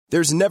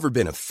There's never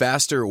been a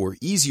faster or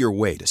easier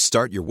way to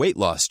start your weight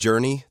loss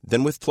journey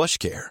than with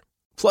PlushCare.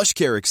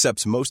 PlushCare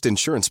accepts most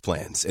insurance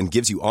plans and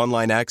gives you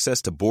online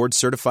access to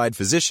board-certified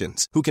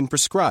physicians who can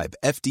prescribe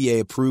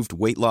FDA-approved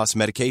weight loss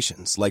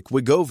medications like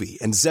Wegovy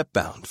and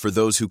Zepbound for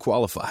those who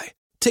qualify.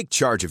 Take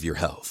charge of your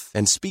health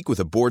and speak with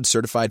a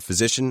board-certified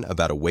physician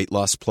about a weight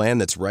loss plan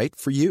that's right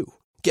for you.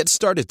 Get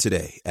started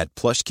today at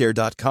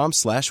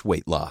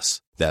plushcare.com/weight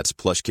loss. That's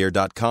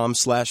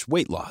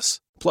plushcare.com/weight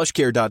loss.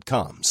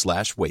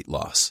 plushcare.com/weight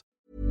loss.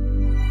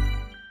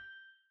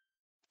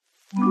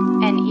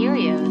 An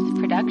Erios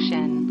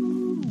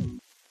production.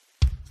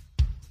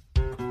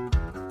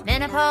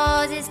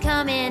 Menopause is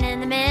coming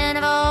and the men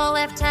have all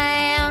left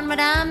town, but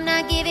I'm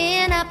not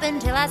giving up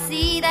until I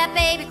see that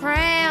baby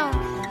crown.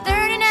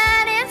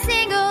 39 and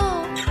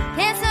single,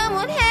 can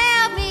someone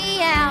help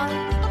me out?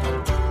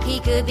 He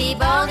could be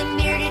balding,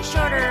 bearded,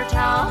 short or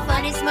tall,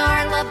 funny,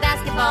 smart, love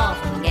basketball,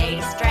 from gay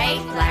to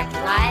straight, black to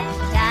white,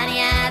 tiny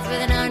eyes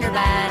with an underbite.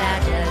 I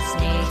just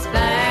need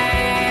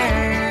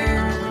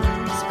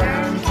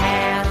sperm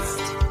cast.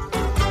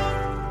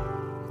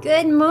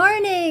 Good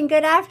morning,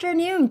 good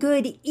afternoon,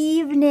 good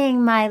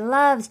evening, my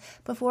loves.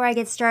 Before I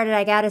get started,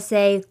 I gotta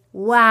say,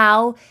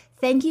 wow.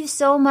 Thank you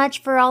so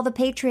much for all the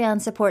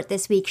Patreon support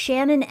this week.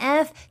 Shannon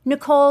F.,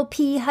 Nicole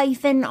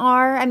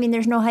P-R, I mean,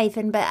 there's no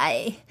hyphen, but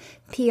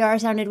PR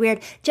sounded weird.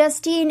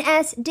 Justine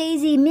S.,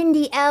 Daisy,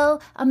 Mindy L.,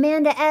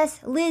 Amanda S.,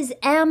 Liz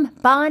M.,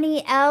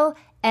 Bonnie L.,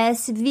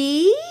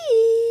 SV,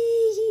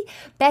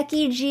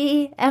 Becky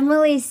G,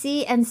 Emily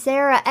C, and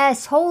Sarah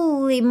S.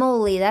 Holy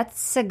moly,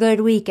 that's a good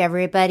week,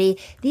 everybody.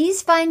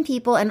 These fine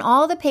people and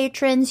all the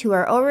patrons who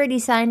are already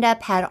signed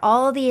up had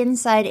all the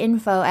inside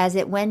info as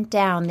it went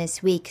down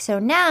this week. So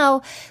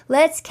now,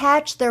 let's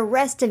catch the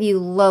rest of you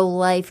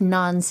low-life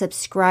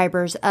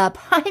non-subscribers up.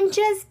 I'm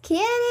just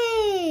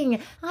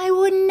kidding. I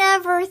would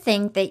never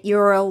think that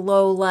you're a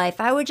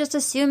low-life. I would just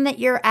assume that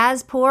you're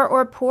as poor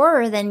or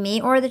poorer than me,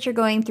 or that you're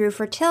going through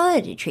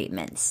fertility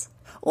treatments.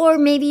 Or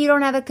maybe you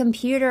don't have a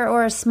computer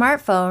or a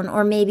smartphone,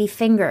 or maybe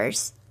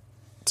fingers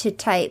to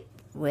type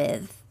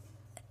with.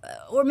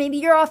 Or maybe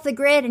you're off the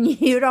grid and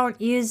you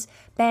don't use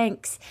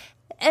banks.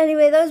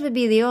 Anyway, those would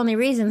be the only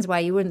reasons why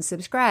you wouldn't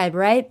subscribe,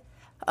 right?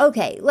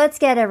 Okay, let's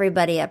get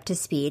everybody up to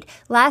speed.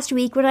 Last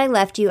week when I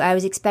left you, I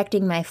was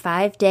expecting my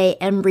 5-day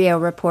embryo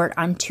report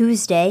on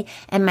Tuesday,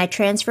 and my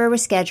transfer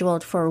was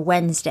scheduled for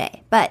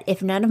Wednesday. But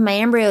if none of my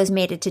embryos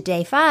made it to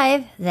day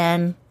 5,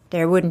 then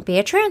there wouldn't be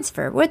a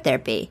transfer, would there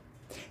be?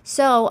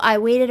 So I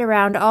waited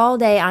around all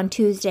day on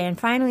Tuesday, and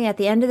finally at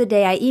the end of the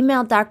day, I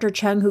emailed Dr.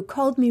 Chung, who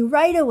called me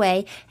right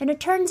away, and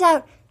it turns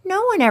out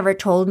no one ever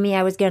told me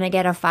I was going to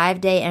get a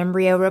 5-day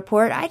embryo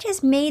report. I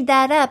just made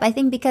that up, I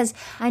think because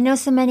I know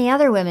so many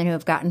other women who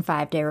have gotten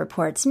 5-day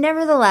reports.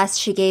 Nevertheless,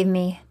 she gave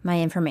me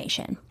my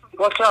information.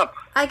 What's up?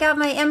 I got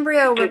my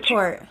embryo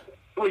report.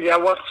 Yeah,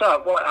 what's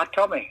up? What?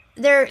 Tell me.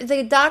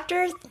 The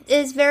doctor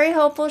is very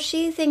hopeful.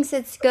 She thinks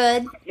it's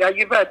good. Yeah,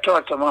 you better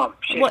talk to Mom.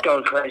 She's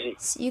going crazy.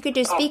 You could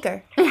do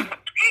speaker.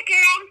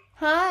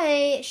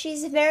 Hi,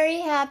 she's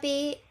very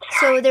happy.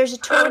 So there's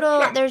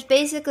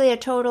basically a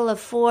total of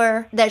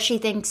 4 that she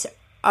thinks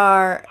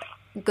are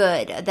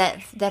good,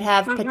 that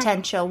have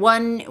potential.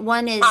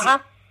 One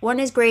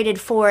is graded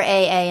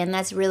 4AA, and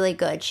that's really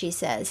good, she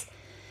says.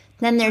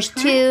 Then there's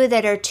 2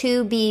 that are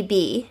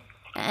 2BB.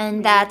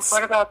 And that's...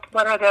 What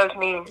do those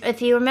mean?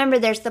 If you remember,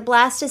 there's the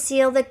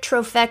blastocele, the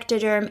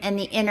trophectoderm, and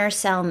the inner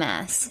cell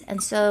mass.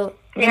 And so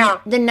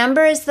the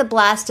number is the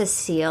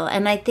blastocele,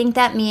 and I think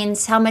that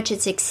means how much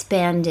it's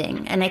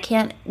expanding. And I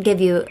can't give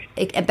you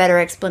a better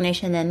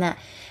explanation than that.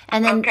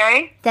 And then,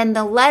 then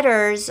the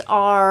letters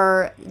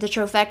are the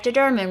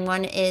trophectoderm, and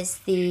one is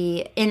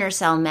the inner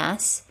cell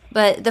mass.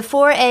 But the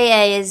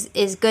 4AA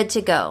is good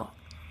to go.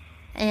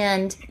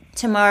 And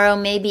tomorrow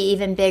maybe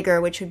even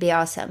bigger, which would be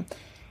awesome.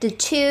 The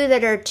 2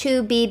 that are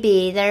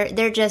 2BB,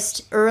 they're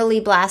just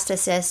early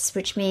blastocysts,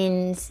 which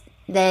means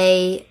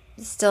they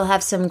still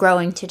have some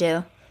growing to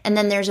do. And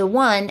then there's a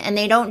 1, and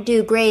they don't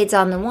do grades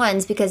on the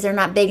 1s because they're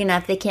not big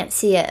enough. They can't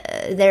see it.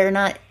 They're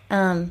not,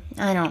 I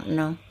don't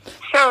know.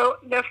 So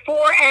the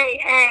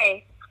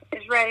 4AA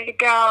is ready to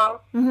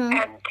go,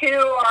 and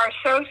 2 are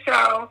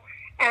so-so,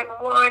 and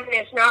 1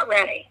 is not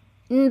ready.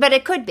 But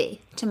it could be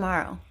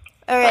tomorrow.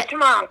 But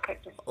tomorrow could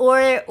be.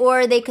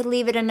 Or they could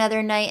leave it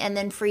another night and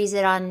then freeze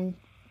it on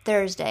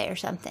Thursday or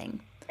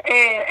something.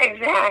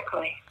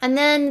 Exactly. And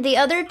then the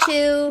other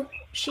 2,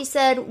 she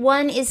said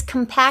 1 is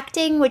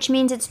compacting, which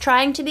means it's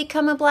trying to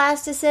become a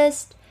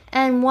blastocyst,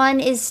 and 1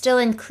 is still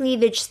in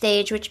cleavage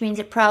stage, which means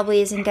it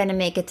probably isn't going to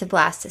make it to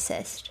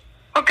blastocyst.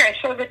 Okay,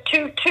 so the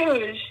 2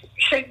 2s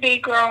should be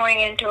growing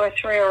into a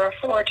 3 or a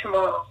 4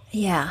 tomorrow.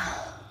 Yeah.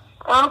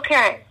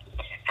 Okay.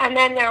 And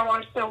then there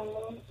was the...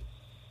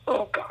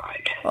 Oh,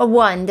 God. A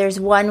 1. There's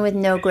 1 with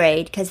no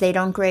grade, because they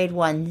don't grade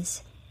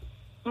 1s.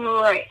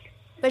 Right.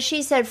 But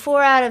she said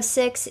 4 out of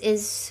 6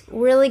 is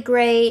really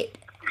great,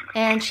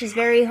 and she's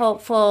very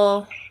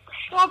hopeful.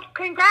 Well,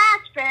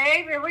 congrats,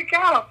 babe. Here we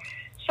go.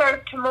 So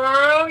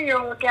tomorrow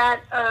you'll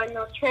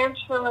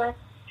transfer.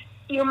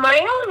 You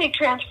might only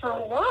transfer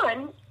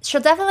 1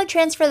 She'll definitely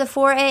transfer the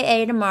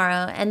 4AA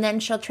tomorrow, and then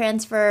she'll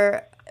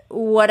transfer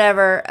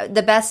whatever,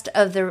 the best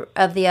of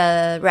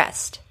the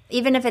rest.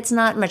 Even if it's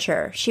not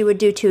mature, she would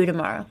do 2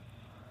 tomorrow.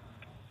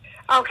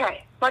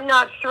 Okay, but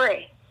not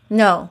 3.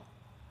 No.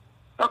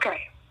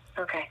 Okay,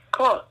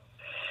 cool.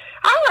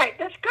 All right,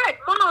 that's good.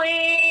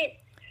 Molly,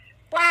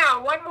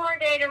 wow, one more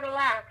day to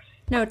relax.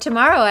 No,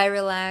 tomorrow I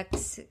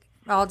relax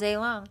all day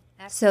long.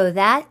 So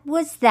that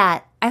was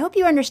that. I hope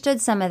you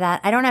understood some of that.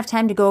 I don't have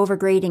time to go over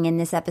grading in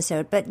this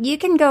episode, but you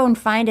can go and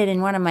find it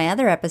in one of my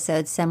other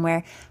episodes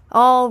somewhere.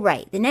 All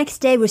right, the next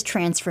day was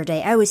transfer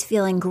day. I was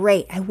feeling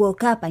great. I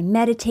woke up, I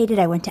meditated,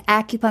 I went to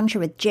acupuncture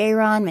with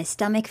J-Ron, my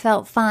stomach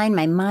felt fine,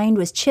 my mind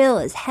was chill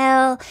as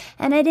hell,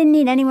 and I didn't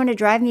need anyone to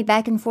drive me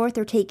back and forth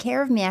or take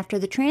care of me after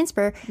the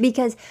transfer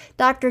because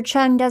Dr.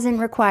 Chung doesn't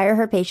require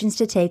her patients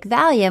to take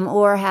Valium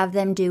or have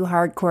them do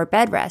hardcore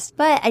bed rest.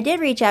 But I did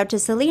reach out to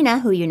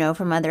Selena, who you know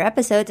from other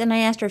episodes, and I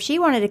asked her if she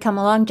wanted to come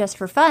along just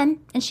for fun,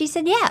 and she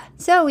said yeah.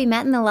 So we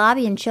met in the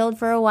lobby and chilled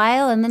for a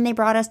while, and then they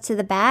brought us to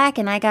the back,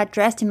 and I got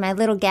dressed in my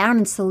little gown,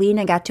 and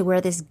Selena got to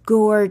wear this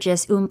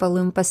gorgeous Oompa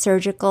Loompa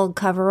surgical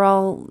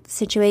coverall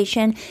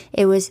situation.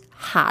 It was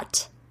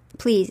hot.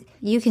 Please,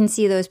 you can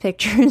see those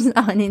pictures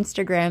on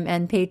Instagram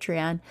and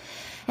Patreon.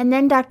 And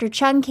then Dr.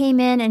 Chung came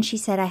in and she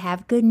said, I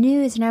have good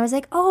news. And I was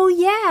like, oh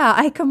yeah,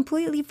 I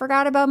completely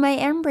forgot about my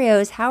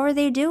embryos. How are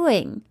they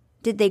doing?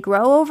 Did they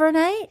grow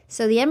overnight?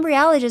 So the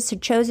embryologist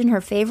had chosen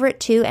her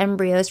favorite 2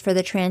 embryos for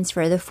the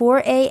transfer. The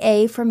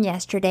 4AA from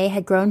yesterday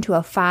had grown to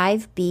a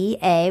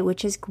 5BA,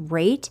 which is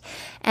great.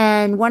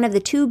 And one of the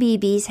 2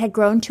 BBs had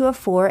grown to a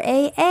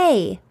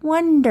 4AA.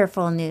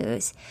 Wonderful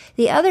news.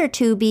 The other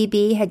 2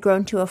 BB had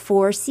grown to a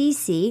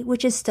 4CC,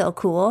 which is still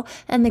cool.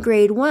 And the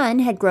grade 1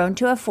 had grown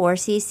to a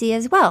 4CC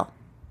as well.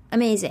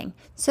 Amazing.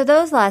 So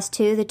those last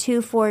 2, the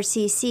 2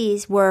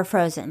 4CCs, were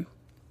frozen.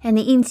 And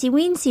the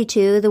eensy-weensy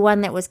 2, the one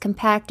that was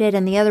compacted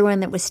and the other one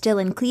that was still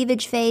in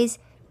cleavage phase,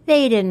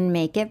 they didn't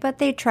make it, but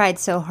they tried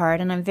so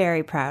hard, and I'm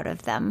very proud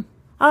of them.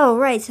 Oh,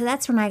 right, so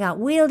that's when I got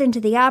wheeled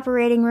into the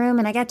operating room,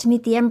 and I got to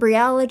meet the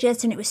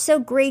embryologist, and it was so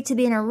great to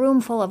be in a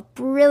room full of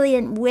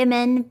brilliant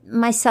women,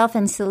 myself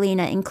and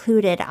Selena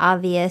included,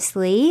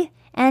 obviously.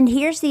 And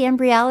here's the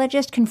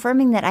embryologist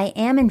confirming that I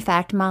am, in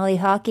fact, Molly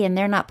Hawkey, and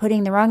they're not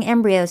putting the wrong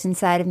embryos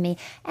inside of me.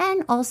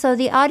 And also,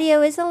 the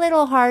audio is a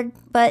little hard,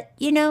 but,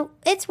 you know,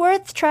 it's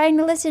worth trying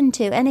to listen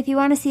to. And if you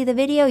want to see the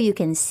video, you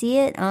can see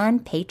it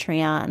on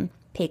Patreon.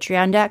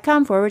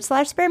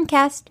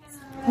 Patreon.com/spermcast.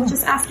 I'll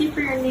just ask you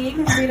for your name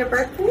and date of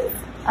birth, please.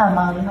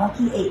 Molly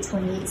Hawkey,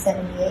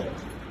 8/28/78.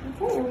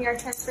 Okay, and we are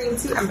transferring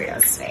 2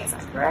 embryos today, is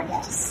that correct?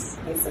 Yes.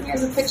 Okay, so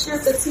here's a picture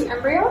of the 2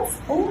 embryos.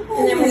 Oh,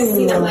 and then we're going to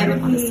see them live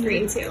up on the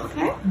screen too,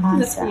 okay?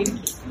 That's for you to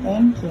keep.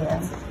 Thank you.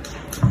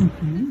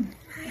 Mm-hmm.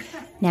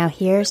 Now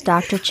here's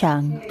Dr.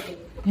 Chung.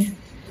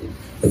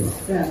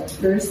 So,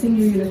 first thing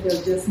you're going to do,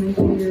 just make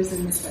your ears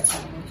in the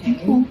speculum,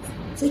 okay?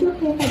 Is it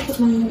okay if I put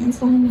my hands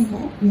behind my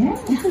head? Yeah.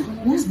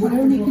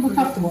 Whatever you feel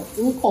comfortable. It's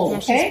a little cold, Now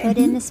okay? she's put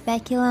in the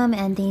speculum,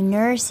 and the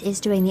nurse is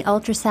doing the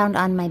ultrasound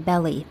on my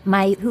belly.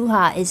 My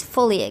hoo-ha is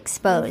fully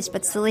exposed,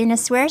 but Selena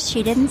swears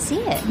she didn't see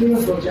it.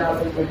 Beautiful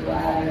job with the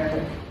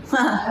bladder.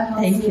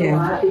 Thank you. A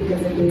lot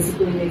because it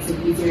basically makes it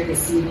easier to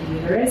see the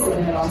uterus,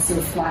 and it also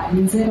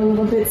flattens it a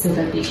little bit so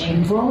that the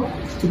angle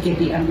to get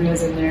the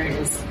embryos in there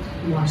is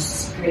more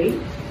straight.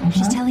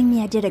 She's telling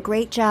me I did a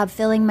great job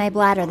filling my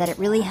bladder, that it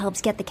really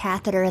helps get the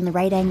catheter in the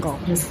right angle.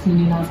 Just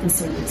cleaning off the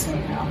cervix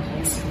right now,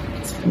 okay? So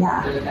just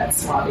rid of that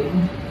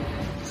swabbing.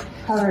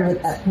 Covered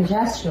with that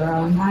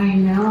progesterone. I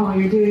know,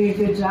 you're doing a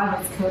good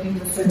job. It's coating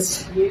the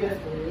cervix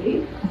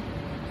beautifully.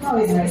 It's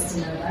always nice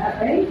to know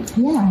that, right?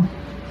 Yeah.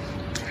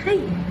 Hi.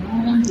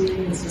 What I'm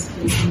doing is just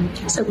placing the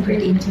catheter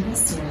into the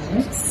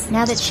cervix.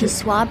 Now that she's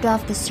swabbed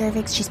off the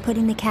cervix, she's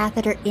putting the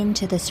catheter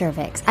into the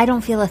cervix. I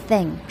don't feel a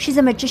thing. She's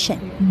a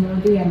magician.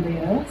 Move the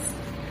embryos.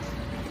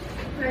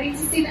 Ready to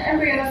see the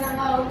embryos on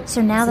low.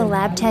 So now the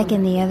lab tech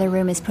in the other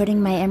room is putting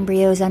my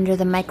embryos under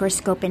the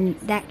microscope, and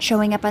that's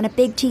showing up on a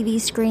big TV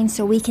screen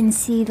so we can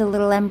see the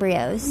little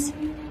embryos.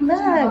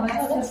 Look,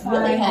 that's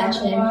really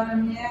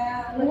hatching.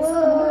 Yeah.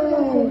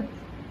 Whoa.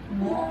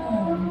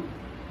 Wow.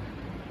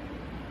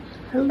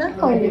 Hello.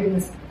 We're giving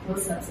this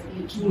close-ups of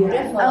each one.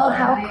 Beautiful. Oh,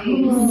 how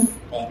cool.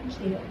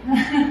 Thank you.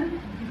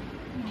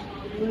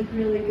 You look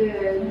really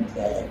good.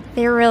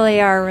 They really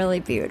are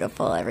really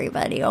beautiful,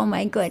 everybody. Oh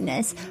my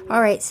goodness.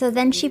 All right, so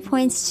then she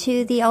points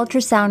to the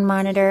ultrasound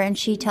monitor and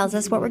she tells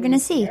us what we're going to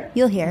see.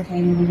 You'll hear.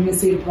 And we're going to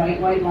see a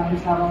bright white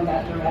line travel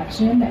that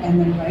direction, and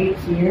then right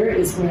here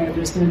is where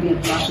there's going to be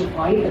a flash of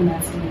white, and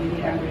that's going to be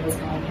the embryos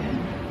going in.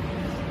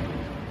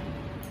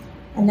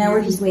 And now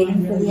we're just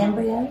waiting for the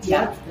embryos?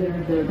 Yep,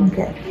 they're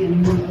Okay.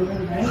 getting over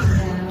right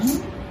now.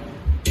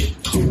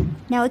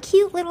 Now a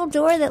cute little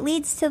door that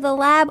leads to the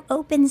lab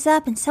opens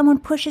up and someone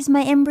pushes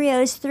my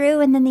embryos through,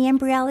 and then the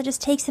embryologist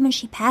takes them and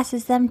she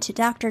passes them to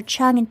Dr.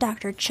 Chung, and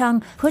Dr.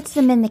 Chung puts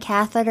them in the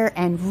catheter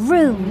and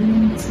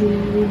vroom. 1,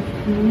 2,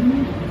 3.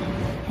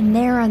 And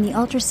there on the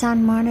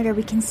ultrasound monitor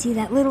we can see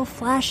that little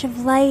flash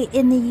of light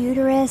in the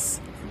uterus.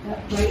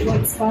 That bright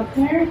white spot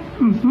there?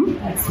 Mm-hmm.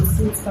 That's the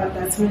seed spot.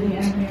 That's where the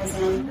embryos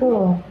are.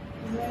 Cool.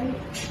 Right?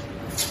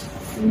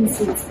 In the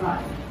seed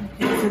spot.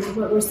 Okay, so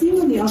what we're seeing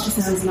in the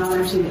ultrasound is not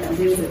actually the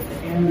embryos, it's the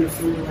air and the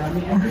fluid around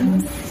the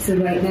embryos. So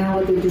right now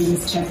what they're doing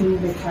is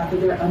checking the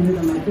catheter under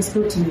the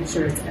microscope to make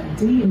sure it's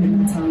empty,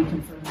 and that's how we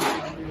confirm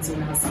that the embryos are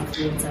now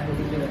safely inside of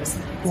the uterus.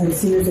 So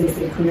as soon as they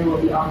stay clear,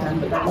 we'll be all done,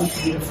 but that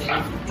looks beautiful.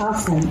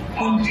 Awesome.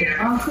 Thank you.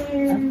 All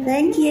clear.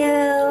 Thank you.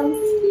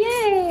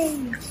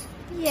 Yay!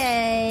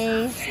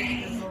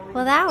 Yay.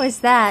 Well, that was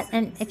that.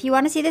 And if you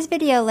want to see this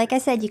video, like I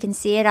said, you can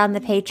see it on the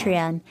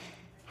Patreon.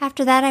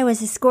 After that, I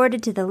was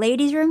escorted to the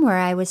ladies' room where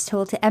I was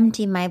told to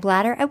empty my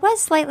bladder. I was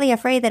slightly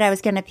afraid that I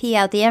was going to pee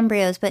out the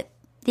embryos, but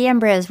the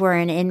embryos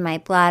weren't in my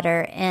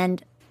bladder.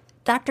 And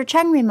Dr.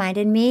 Chung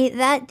reminded me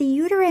that the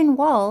uterine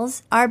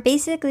walls are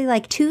basically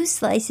like 2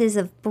 slices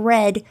of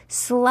bread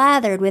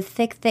slathered with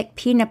thick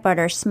peanut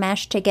butter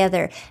smashed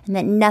together, and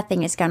that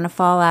nothing is going to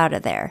fall out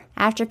of there.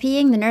 After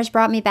peeing, the nurse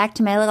brought me back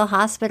to my little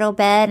hospital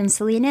bed, and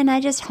Selena and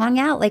I just hung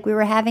out like we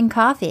were having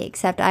coffee,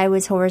 except I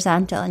was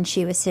horizontal and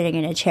she was sitting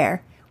in a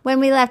chair. When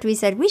we left, we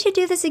said, we should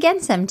do this again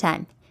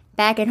sometime.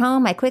 Back at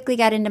home, I quickly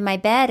got into my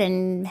bed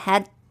and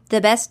had the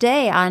best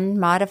day on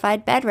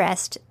modified bed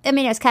rest. I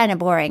mean, it was kind of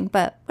boring,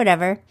 but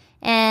whatever.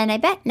 And I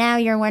bet now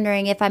you're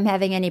wondering if I'm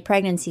having any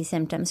pregnancy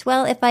symptoms.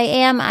 Well, if I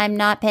am, I'm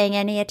not paying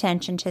any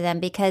attention to them,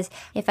 because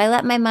if I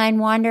let my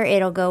mind wander,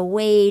 it'll go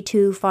way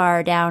too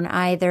far down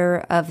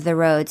either of the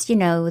roads. You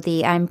know,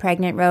 the I'm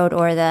pregnant road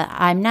or the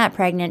I'm not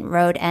pregnant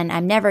road and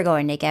I'm never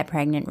going to get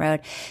pregnant road.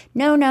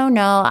 No.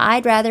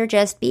 I'd rather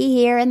just be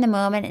here in the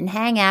moment and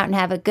hang out and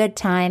have a good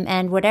time,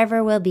 and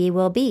whatever will be,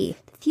 will be.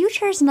 The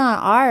future's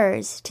not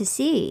ours to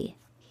see.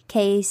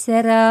 Que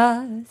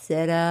sera,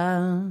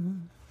 sera.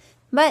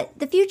 But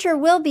the future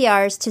will be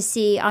ours to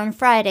see on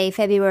Friday,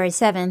 February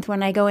 7th,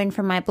 when I go in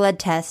for my blood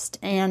test,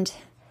 and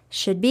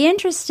should be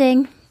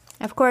interesting.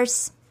 Of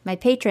course, my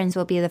patrons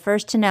will be the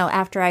first to know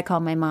after I call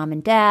my mom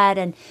and dad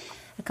and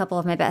a couple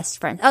of my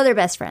other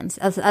best friends,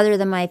 other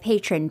than my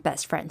patron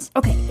best friends.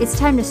 Okay, it's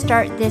time to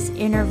start this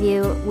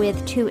interview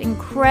with 2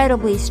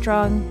 incredibly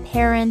strong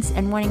parents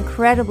and 1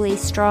 incredibly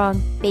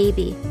strong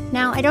baby.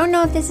 Now, I don't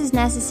know if this is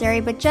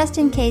necessary, but just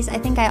in case, I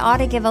think I ought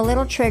to give a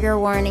little trigger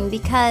warning,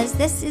 because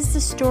this is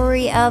the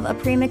story of a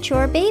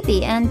premature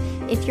baby, and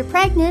if you're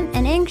pregnant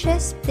and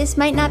anxious, this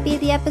might not be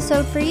the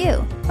episode for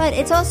you. But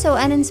it's also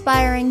an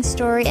inspiring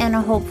story and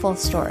a hopeful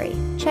story.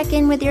 Check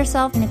in with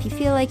yourself, and if you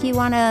feel like you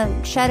want to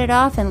shut it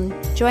off and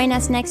join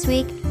us next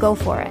week, go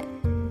for it.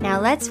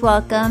 Now let's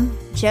welcome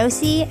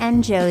Josie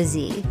and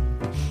Josie.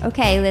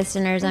 Okay,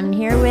 listeners, I'm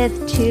here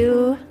with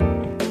 2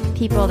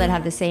 people that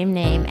have the same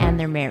name and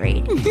they're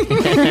married.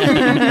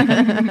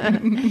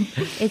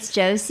 It's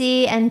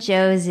Josie and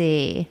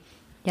Josie.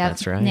 Yep,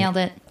 that's right. Nailed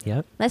it.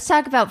 Yep. Let's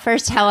talk about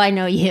first how I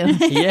know you.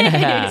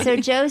 Yeah. So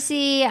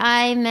Josie,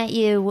 I met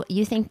you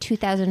think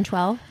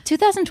 2012?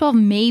 2012,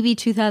 maybe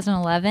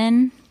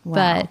 2011, Wow.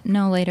 but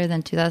no later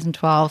than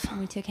 2012.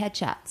 We took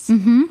headshots.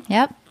 Mm-hmm.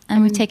 Yep.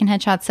 And we've taken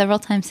headshots several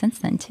times since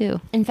then, too.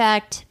 In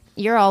fact,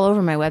 you're all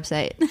over my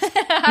website.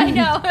 I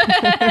know.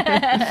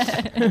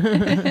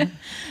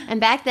 And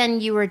back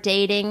then you were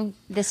dating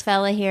this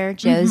fella here,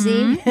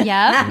 Josie. Mm-hmm.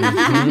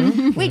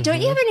 Yep. Wait,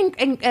 don't you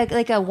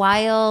have a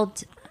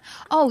wild...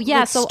 Oh,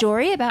 yeah. So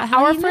story about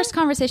how our you first met?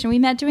 conversation, we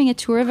met doing a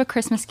tour of A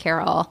Christmas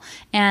Carol.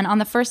 And on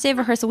the first day of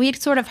rehearsal, we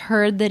had sort of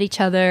heard that each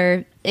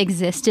other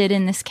existed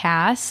in this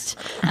cast.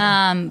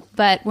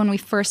 But when we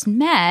first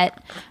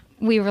met,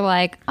 we were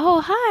like,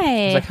 oh, hi.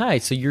 I was like, hi,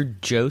 so you're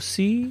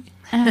Josie?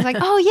 And I was like,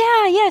 oh,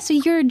 yeah. So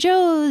you're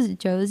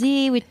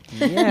Josie.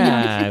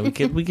 Yeah, we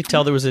could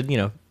tell there was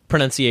a,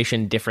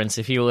 pronunciation difference,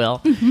 if you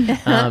will.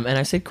 And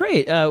I said,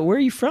 great, where are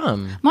you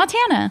from?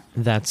 Montana.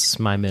 That's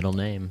my middle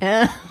name. So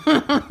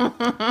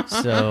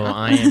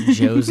I am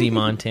Josie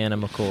Montana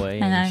McCoy,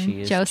 and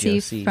she is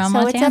Josie from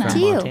so Montana. It's up to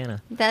you.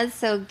 Montana. That's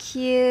so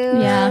cute.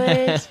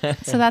 Yeah.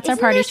 So that's our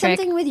party there trick.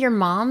 Something with your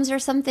moms or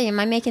something? Am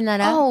I making that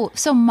up? Oh,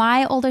 so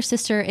my older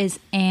sister is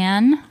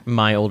Anne.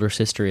 My older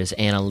sister is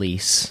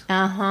Annalise.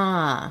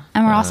 Uh-huh.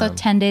 And we're also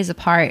 10 days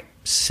apart.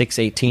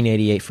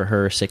 6/18/88 for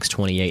her,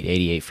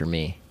 6/28/88 for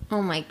me.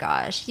 Oh my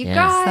gosh. You Yeah.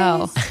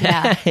 guys. So,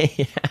 yeah.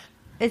 Yeah.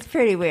 It's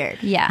pretty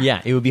weird. Yeah. Yeah,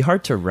 it would be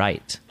hard to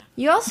write.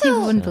 You also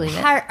You wouldn't believe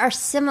it. are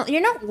similar.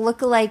 You're not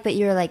look-alike, but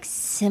you're like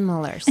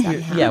similar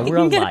somehow. Yeah, we're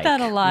alike. You get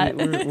that a lot.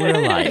 We're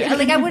alike. Yeah,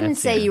 like I wouldn't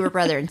say you were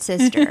brother and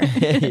sister.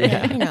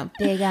 Yeah.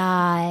 Big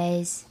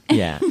eyes,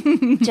 Yeah.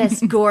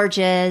 just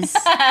gorgeous.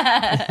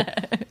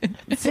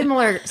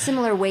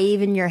 Similar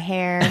wave in your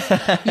hair.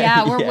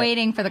 Yeah, we're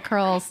waiting for the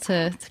curls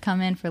to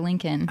come in for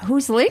Lincoln.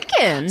 Who's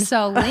Lincoln?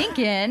 So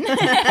Lincoln,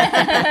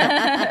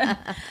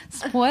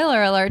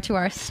 spoiler alert to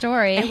our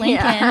story,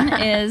 Lincoln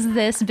is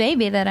this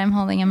baby that I'm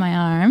holding in my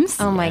arms.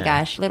 Oh my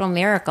gosh, little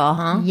miracle,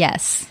 huh?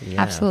 Yes,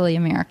 Yeah. absolutely a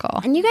miracle.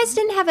 And you guys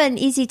didn't have an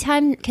easy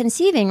time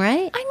conceiving,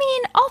 right? I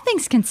mean, all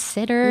things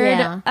considered,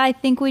 Yeah. I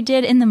think we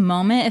did in the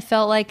moment. It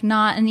felt like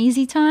not an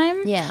easy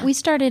time. Yeah. We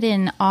started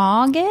in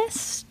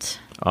August.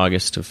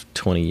 August of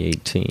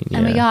 2018. Yeah.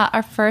 And we got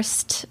our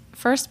first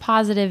first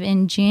positive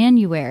in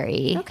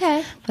January.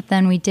 Okay. But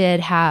then we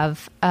did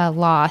have a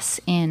loss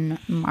in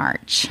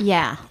March.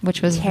 Yeah.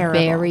 Which was terrible.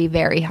 very,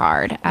 very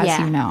hard, as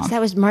you know. So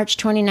that was March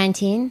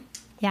 2019?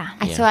 Yeah.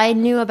 So I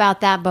knew about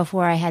that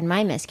before I had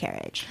my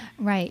miscarriage.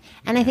 Right.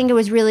 And I think it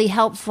was really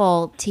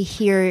helpful to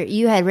hear,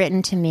 you had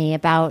written to me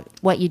about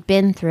what you'd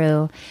been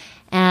through.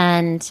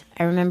 And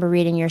I remember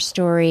reading your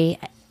story.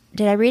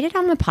 Did I read it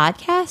on the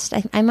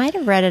podcast? I might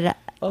have read it.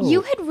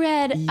 You had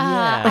read.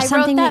 Yeah. I wrote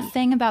something that that-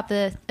 thing about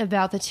the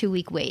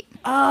 2-week wait.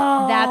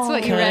 Oh, That's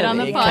what you read on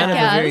the podcast. Kind of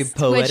a very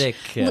poetic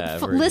which,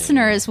 version.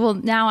 listeners, well,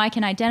 now I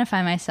can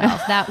identify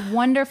myself. That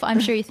wonderful. I'm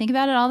sure you think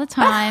about it all the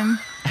time.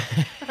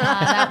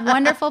 That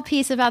wonderful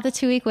piece about the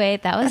 2-week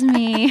wait. That was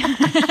me.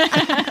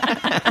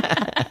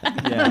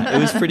 Yeah, it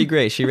was pretty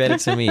great. She read it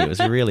to me. It was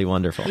really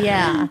wonderful.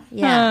 Yeah.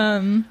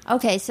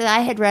 Okay, so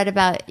I had read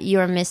about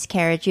your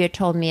miscarriage. You had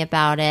told me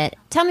about it.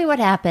 Tell me what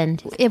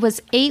happened. It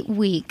was 8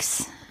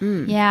 weeks.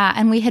 Yeah,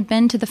 and we had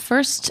been to the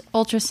first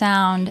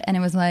ultrasound, and it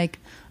was like,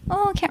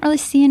 oh, can't really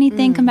see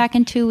anything. Come back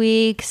in 2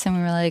 weeks. And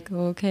we were like,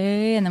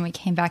 okay. And then we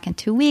came back in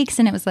 2 weeks,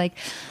 and it was like,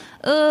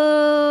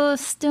 oh,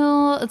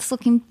 still, it's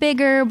looking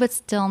bigger, but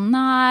still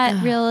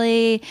not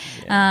really.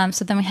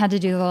 So then we had to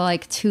do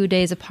like 2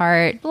 days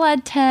apart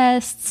blood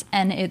tests,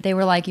 and they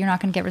were like, you're not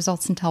going to get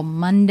results until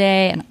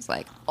Monday. And I was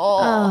like,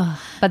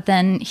 oh. But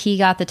then he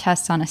got the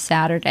tests on a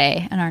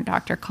Saturday, and our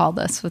doctor called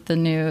us with the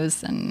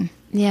news.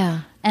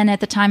 And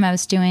at the time I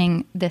was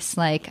doing this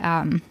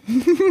I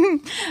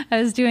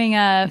was doing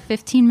a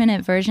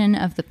 15-minute version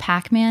of the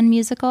Pac-Man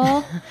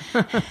musical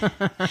for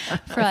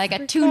like a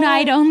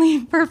 2-night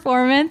only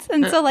performance.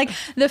 And so like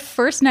the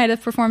first night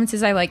of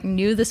performances, I like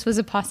knew this was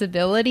a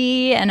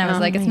possibility, and I was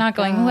like, it's not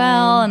going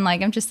well. And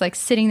like, I'm just like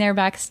sitting there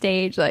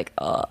backstage like,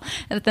 oh.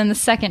 And then the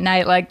second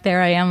night, like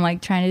there I am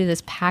like trying to do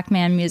this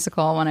Pac-Man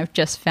musical when I've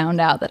just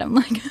found out that I'm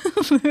like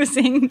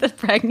losing the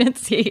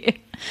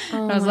pregnancy.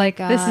 I was like,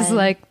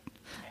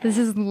 this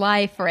is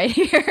life right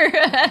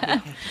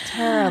here.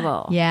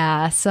 Terrible.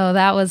 Yeah, so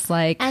that was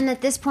like... And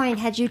at this point,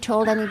 had you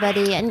told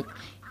anybody? And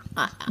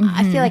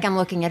I feel like I'm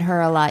looking at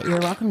her a lot. You're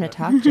welcome to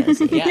talk,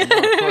 Josie. Yeah,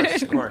 no,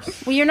 of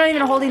course. Well, you're not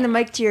even holding the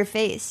mic to your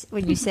face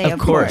when you say, Of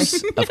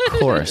course.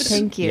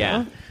 Thank you.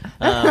 Yeah.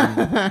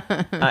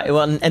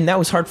 And that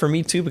was hard for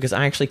me too, because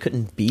I actually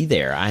couldn't be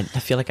there. I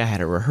feel like I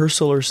had a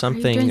rehearsal or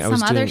something. Doing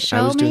some other show,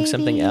 I was doing maybe?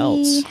 something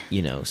else,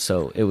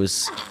 so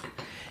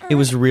it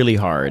was really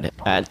hard,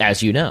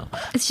 as you know.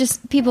 It's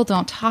just people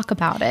don't talk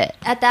about it.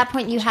 At that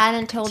point, you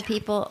hadn't told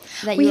people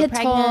that We you were had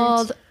pregnant?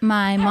 told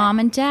my mom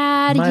and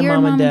dad, My your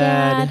mom and mom and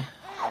dad. dad,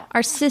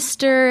 our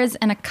sisters,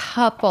 and a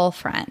couple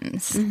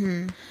friends.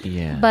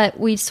 Yeah. But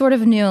we sort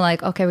of knew,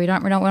 like, okay, we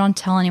don't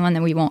tell anyone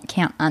that we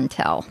can't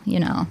untell,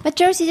 But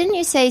Josie, didn't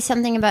you say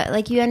something about,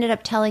 like, you ended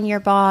up telling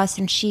your boss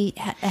and she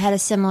had a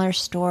similar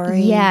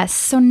story? Yes.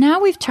 So now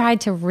we've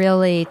tried to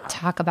really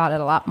talk about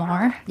it a lot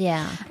more.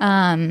 Yeah.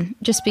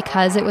 Just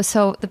because it was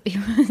so...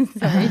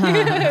 Sorry.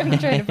 I'm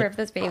trying to burp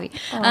this baby.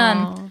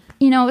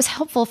 It was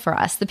helpful for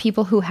us, the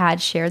people who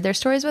had shared their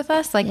stories with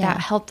us. Like, that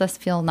helped us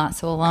feel not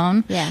so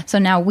alone. Yeah. So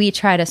now we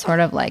try to sort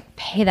of, like,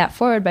 pay that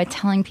forward by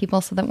telling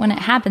people so that when it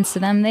happens to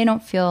them, they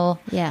don't feel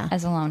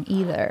as alone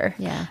either.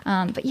 Yeah.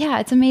 But,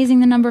 it's amazing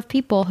the number of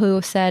people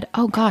who said,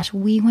 oh, gosh,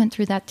 we went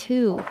through that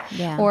too.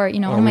 Yeah. Or, or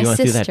my we went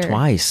sister. through that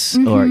twice,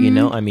 or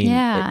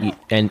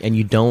and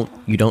you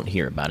don't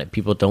hear about it.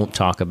 People don't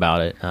talk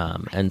about it,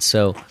 and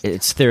so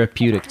it's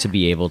therapeutic to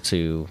be able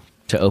to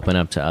open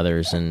up to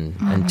others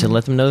and to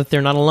let them know that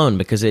they're not alone,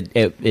 because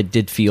it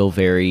did feel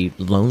very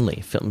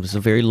lonely. It was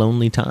a very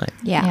lonely time.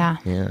 Yeah.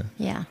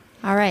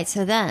 All right,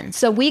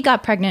 so we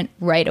got pregnant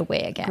right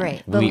away again.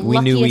 Great. The We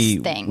luckiest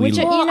knew thing. we Which,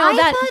 Well, I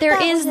that thought there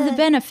that is was the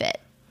benefit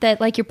that,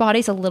 like, your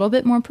body's a little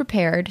bit more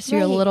prepared, so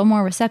you're a Right. little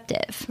more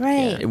receptive.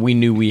 Right. We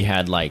knew we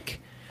had like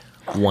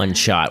one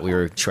shot. We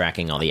were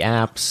tracking all the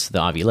apps,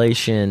 the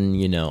ovulation,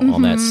 all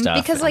that stuff.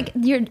 Because, like,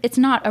 it's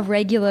not a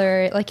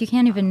regular, like, you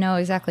can't even know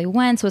exactly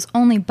when, so it's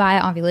only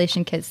by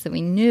ovulation kits that we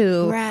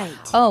knew. Right.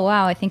 Oh,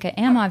 wow, I think I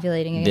am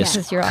ovulating again, this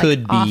because you're, like,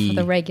 could off be of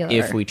the regular.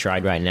 if we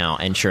tried right now,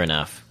 and sure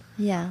enough,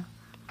 Yeah.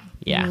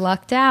 yeah.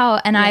 Lucked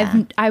out, and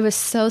Yeah. I was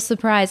so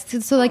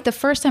surprised. So like the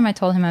first time I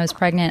told him I was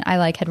pregnant, I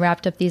like had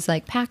wrapped up these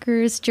like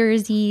Packers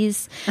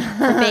jerseys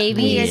for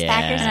babies,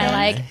 Packers and I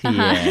like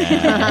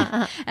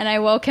Yeah. and I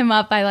woke him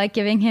up by like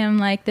giving him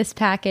like this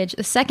package.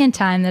 The second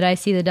time that I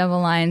see the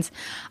double lines,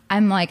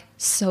 I'm like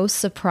so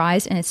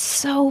surprised, and it's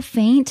so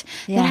faint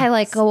that I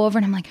like go over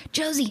and I'm like,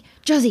 Josie,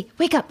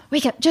 wake up,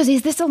 Josie,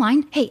 is this a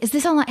line? Hey, is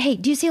this a line? Hey,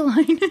 do you see a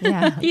line?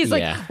 Yeah. He's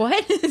like,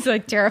 what? He's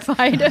like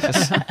terrified.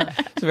 It's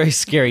a very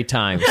scary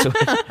time. So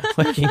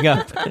waking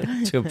up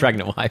to a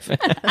pregnant wife.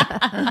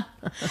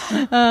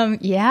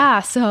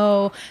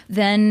 So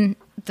then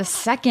the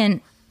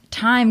second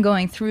time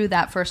going through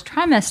that first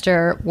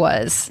trimester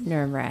was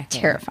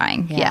nerve-wracking,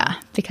 terrifying. Yeah,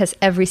 because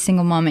every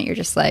single moment you're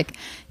just like,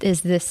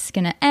 is this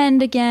going to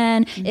end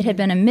again? Mm-hmm. It had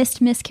been a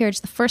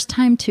miscarriage the first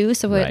time too,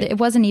 so it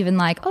wasn't even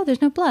like, oh,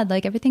 there's no blood,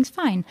 like everything's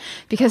fine,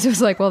 because it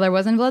was like, well, there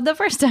wasn't blood the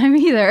first time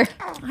either.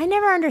 I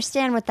never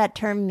understand what that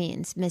term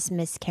means,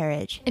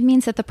 miscarriage. It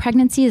means that the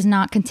pregnancy is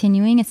not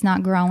continuing, it's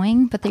not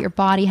growing, but that your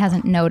body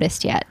hasn't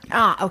noticed yet.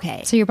 Ah,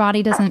 okay. So your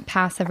body doesn't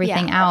pass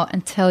everything out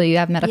until you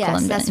have medical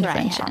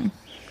intervention.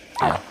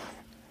 Right.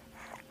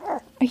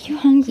 Are you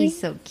hungry? He's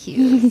so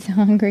cute. He's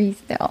hungry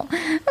still.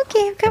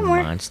 Okay, I've got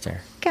more.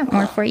 Monster. Got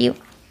more for you.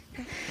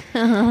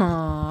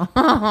 So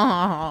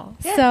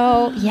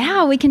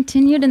yeah, we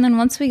continued, and then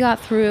once we got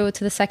through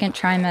to the second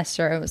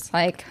trimester, it was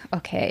like,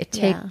 okay,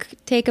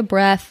 take a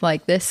breath.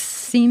 Like, this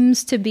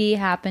seems to be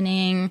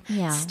happening.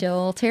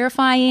 Still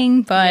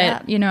terrifying,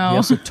 but you know. You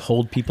also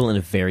told people in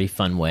a very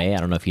fun way. I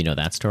don't know if you know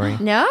that story.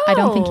 No, I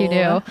don't think you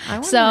do.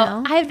 So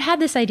know. I've had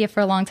this idea for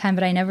a long time,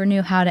 but I never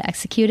knew how to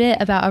execute it,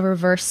 about a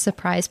reverse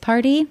surprise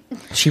party.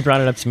 She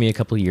brought it up to me a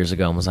couple of years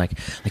ago and was like,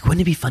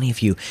 wouldn't it be funny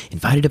if you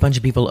invited a bunch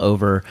of people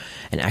over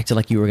and acted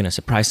like you were going to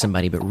surprise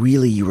somebody, but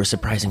really you were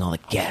surprising all the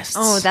guests?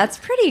 Oh, that's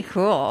pretty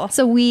cool.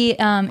 So we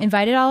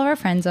invited all of our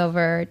friends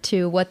over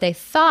to what they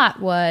thought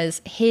was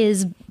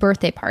his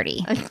birthday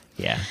party.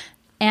 Yeah.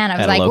 And I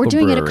was like, we're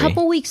doing it a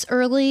couple weeks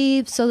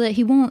early so that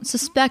he won't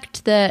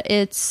suspect that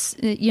it's,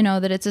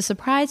 that it's a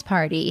surprise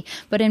party.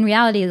 But in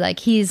reality, like,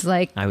 he's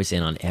like, I was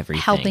in on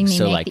everything. Helping me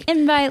make the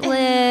invite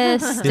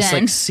list. This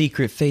like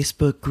secret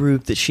Facebook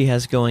group that she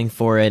has going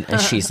for it.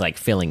 And she's like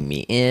filling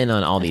me in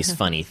on all these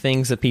funny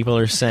things that people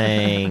are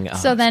saying.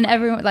 So then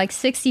everyone, like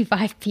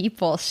 65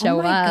 people show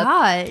up. Oh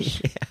my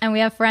gosh. And we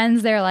have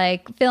friends there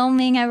like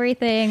filming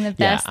everything the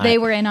best. They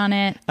were in on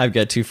it. I've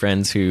got two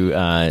friends who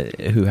have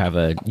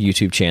a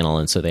YouTube channel,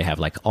 and so they have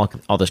like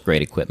all this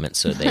great equipment.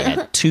 So they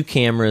had 2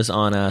 cameras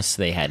on us.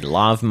 They had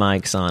lav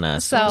mics on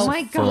us. So oh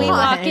my God. We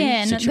walk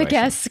in, the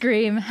guests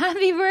scream,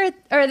 "Happy birthday!"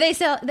 Or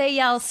they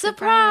yell,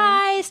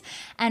 "Surprise!"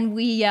 And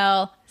we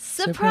yell,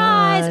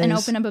 "Surprise!" and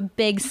open up a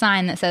big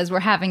sign that says, "We're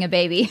having a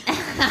baby."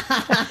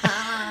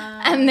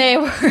 And they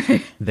were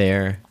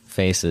their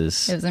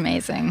faces. It was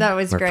amazing. That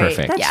was great.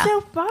 Perfect. That's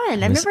so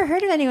fun. I've never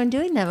heard of anyone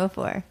doing that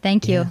before.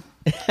 Thank you.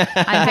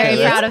 I'm very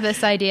proud of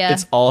this idea.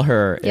 It's all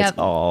her. Yep. It's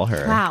all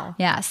her. Wow.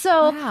 Yeah.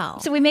 So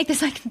we make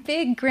this like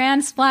big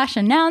grand splash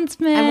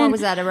announcement. And what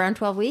was that, around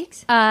 12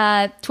 weeks?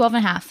 12 and a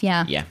half.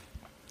 Yeah. Yeah.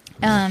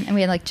 And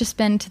we had like just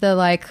been to the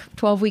like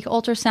 12-week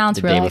ultrasounds.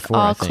 The we were day like before,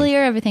 all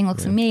clear. Everything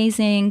looks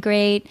amazing.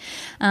 Great.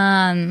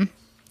 And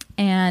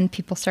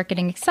people start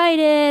getting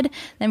excited.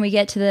 Then we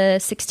get to the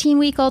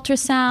 16-week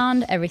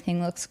ultrasound.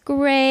 Everything looks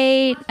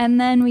great. And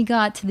then we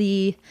got to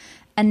the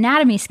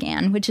anatomy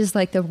scan, which is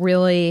like the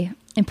really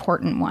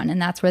important one,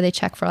 and that's where they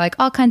check for like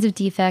all kinds of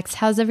defects.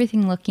 How's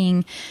everything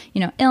looking?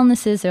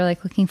 Illnesses. They're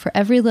like looking for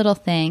every little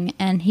thing,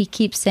 and he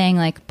keeps saying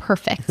like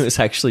perfect. It was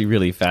actually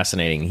really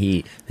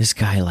fascinating. This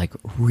guy like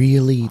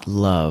really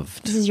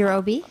loved. This is your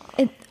OB?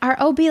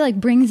 Our OB like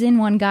brings in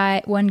one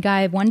guy one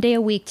day a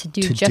week to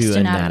do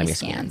anatomy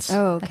scans.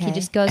 Oh, okay. Like, he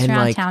just goes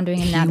around town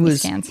doing anatomy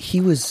scans. He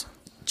was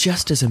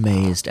just as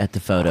amazed at the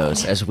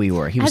photos as we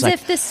were. He was as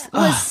if this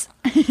was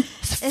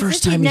it's the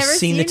first time he's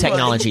seen the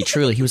technology.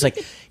 Truly, he was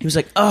like,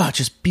 oh,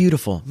 just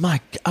beautiful.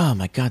 Oh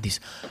my God, it's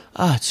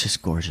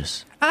just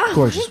gorgeous,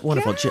 gorgeous,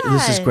 wonderful.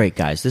 This is great,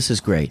 guys. This is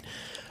great.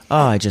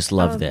 Oh, I just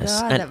love this.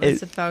 God, and that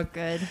must have felt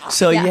good.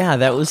 So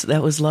that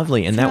was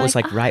lovely, and that was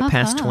like right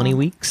past 20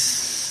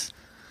 weeks.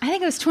 I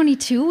think it was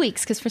 22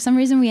 weeks because for some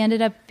reason we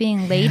ended up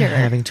being later,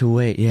 having to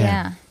wait.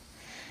 Yeah.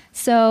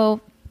 So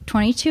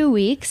 22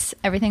 weeks,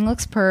 everything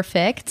looks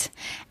perfect.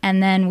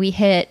 And then we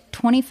hit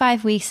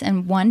 25 weeks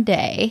in one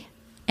day,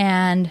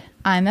 and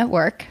I'm at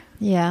work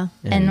in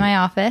my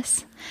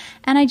office.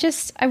 And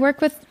I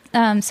work with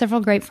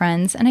several great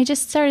friends, and I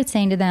just started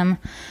saying to them,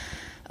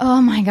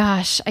 oh my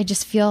gosh, I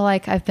just feel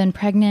like I've been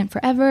pregnant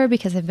forever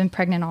because I've been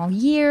pregnant all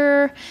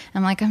year.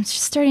 I'm like, I'm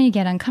just starting to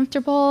get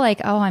uncomfortable.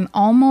 Like, oh, I'm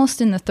almost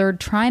in the 3rd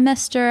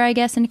trimester, I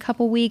guess, in a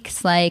couple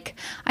weeks. Like,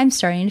 I'm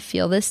starting to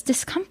feel this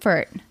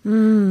discomfort.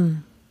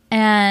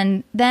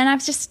 And then I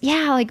was just,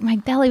 like my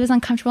belly was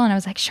uncomfortable. And I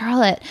was like,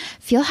 Charlotte,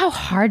 feel how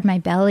hard my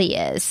belly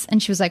is.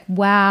 And she was like,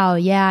 wow,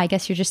 yeah, I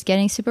guess you're just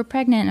getting super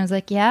pregnant. And I was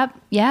like, yep.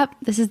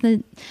 This is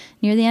near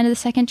the end of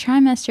the 2nd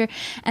trimester.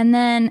 And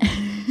then,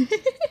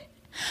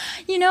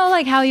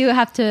 like how you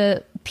have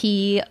to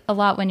pee a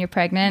lot when you're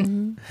pregnant.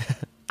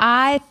 Mm-hmm.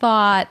 I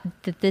thought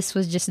that this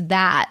was just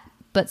that.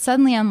 But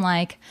suddenly I'm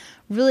like,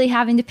 really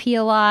having to pee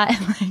a lot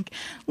and like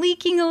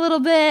leaking a little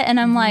bit. And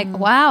I'm like,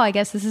 wow, I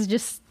guess this is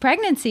just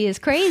pregnancy is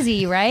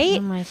crazy, right?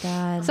 Oh my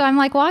God. So I'm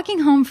like walking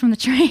home from the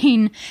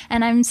train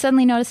and I'm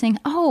suddenly noticing,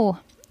 oh,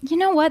 you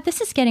know what?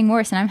 This is getting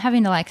worse. And I'm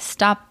having to like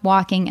stop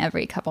walking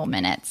every couple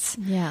minutes.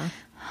 Yeah.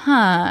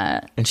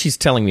 Huh. And she's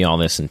telling me all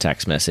this in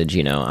text message.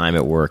 I'm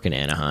at work in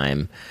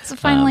Anaheim. So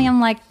finally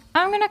I'm like,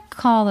 I'm going to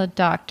call the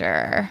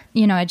doctor.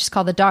 I just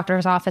called the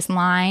doctor's office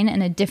line,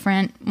 and a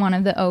different one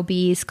of the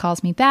OBs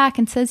calls me back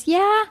and says,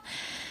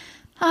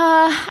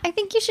 I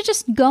think you should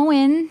just go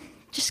in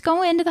just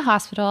go into the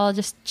hospital,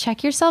 just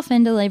check yourself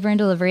into labor and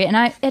delivery. And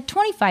at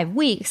 25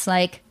 weeks,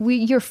 like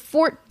you're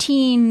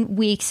 14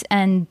 weeks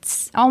and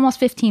almost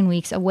 15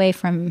 weeks away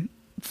from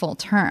full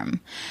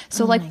term.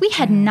 So we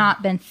had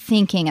not been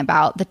thinking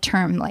about the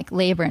term like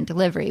labor and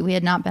delivery. We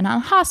had not been on a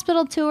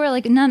hospital tour.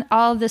 Like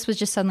all of this was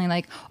just suddenly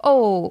like,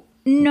 oh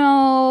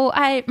no,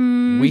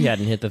 we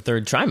hadn't hit the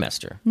 3rd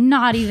trimester.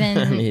 Not even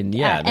I mean,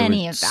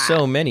 any of that.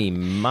 So many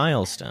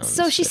milestones.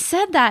 So she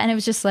said that and it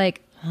was just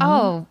like,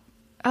 oh,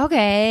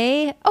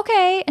 okay.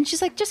 And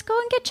she's like, just go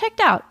and get checked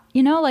out.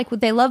 You know, like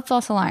they love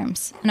false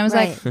alarms. And I was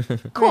like,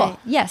 cool. Right.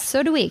 Yes,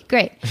 so do we.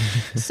 Great.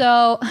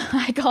 So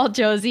I called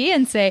Josie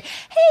and say,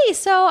 hey,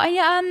 so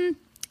you're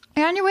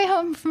on your way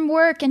home from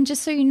work. And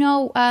just so you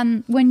know,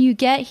 when you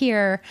get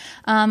here,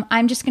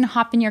 I'm just going to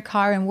hop in your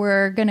car and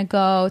we're going to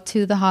go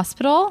to the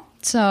hospital.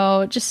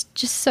 So just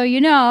so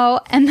you know.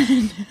 And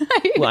then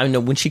well, I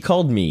know when she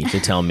called me to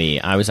tell me,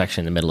 I was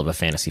actually in the middle of a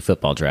fantasy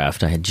football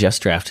draft. I had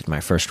just drafted my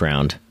first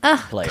round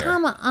player.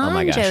 Come on, oh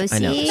my gosh, Josie. I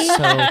know,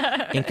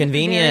 so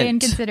inconvenient. Very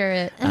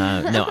inconsiderate.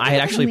 No, I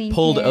had actually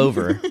pulled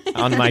over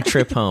on my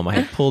trip home. I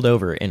had pulled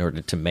over in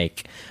order to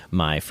make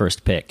my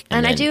first pick.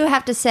 And I do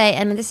have to say,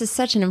 I mean, this is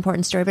such an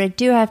important story, but I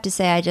do have to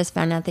say, I just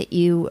found out that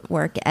you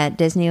work at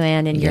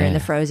Disneyland and you're in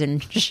the Frozen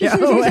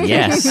show.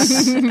 Yes.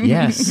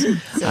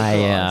 So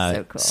I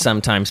so cool.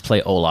 sometimes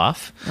play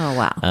Olaf. Oh,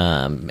 wow.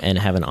 And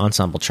have an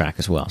ensemble track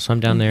as well. So I'm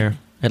down there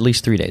at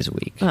least 3 days a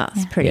week. Oh,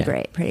 it's pretty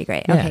great.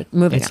 Yeah. Okay,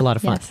 moving on. It's a lot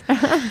of fun.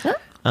 Yes.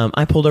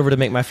 I pulled over to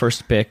make my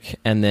first pick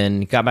and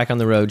then got back on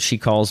the road. She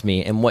calls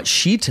me, and what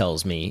she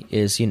tells me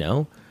is,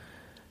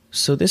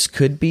 so this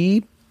could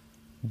be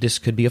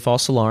a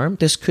false alarm.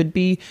 This could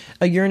be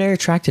a urinary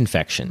tract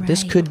infection. Right.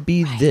 This could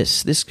be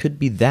this. This could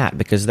be that,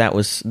 because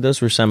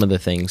those were some of the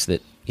things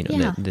that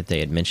that they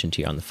had mentioned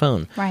to you on the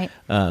phone. Right.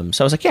 So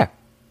I was like, yeah,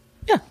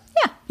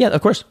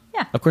 of course.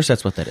 Yeah. Of course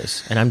that's what that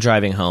is. And I'm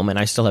driving home and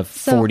I still have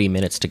 40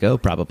 minutes to go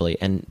probably.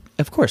 And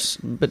of course,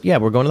 but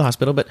we're going to the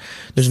hospital, but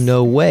there's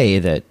no way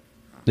that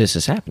this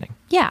is happening.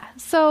 Yeah.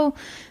 So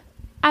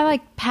I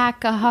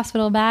pack a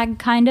hospital bag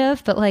kind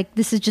of, but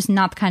this is just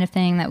not the kind of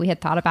thing that we had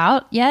thought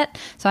about yet.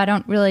 So I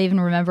don't really even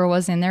remember what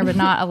was in there, but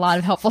not a lot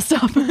of helpful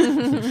stuff.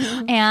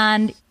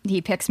 And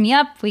he picks me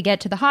up. We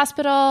get to the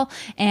hospital,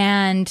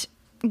 and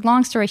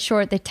long story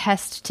short, they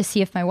test to see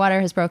if my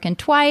water has broken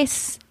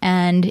twice.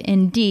 And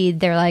indeed,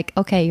 they're like,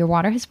 okay, your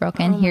water has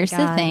broken. Here's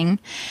the thing.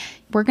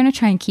 We're going to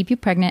try and keep you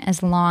pregnant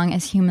as long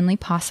as humanly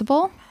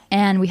possible.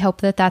 And we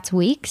hope that that's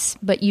weeks,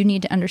 but you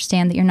need to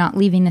understand that you're not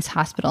leaving this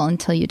hospital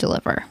until you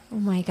deliver. Oh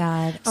my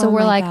God. So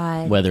we're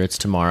like, whether it's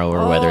tomorrow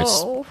or whether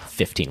it's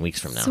 15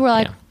 weeks from now. So we're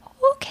like,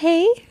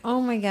 okay.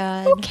 Oh my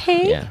God.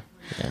 Okay. Yeah.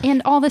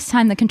 And all this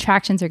time, the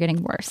contractions are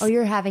getting worse. Oh,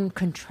 you're having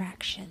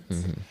contractions.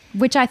 Mm-hmm.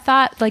 Which I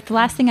thought, the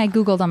last thing I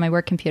Googled on my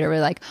work computer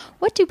were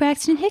what do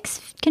Braxton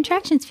Hicks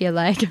contractions feel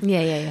like?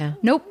 Yeah.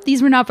 Nope,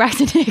 these were not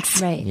Braxton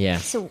Hicks. Right. Yeah.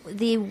 So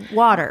the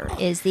water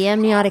is the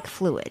amniotic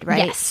fluid,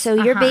 right? Yes. So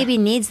your baby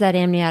needs that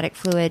amniotic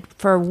fluid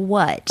for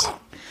what?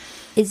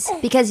 It's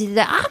because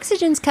the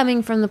oxygen's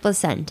coming from the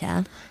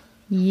placenta.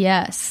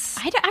 Yes.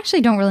 I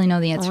actually don't really know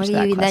the answer to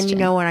that question. Then you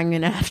know what I'm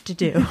going to have to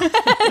do.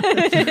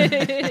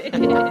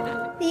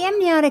 The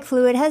amniotic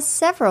fluid has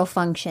several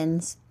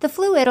functions. The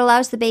fluid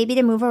allows the baby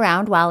to move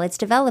around while it's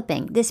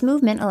developing. This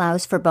movement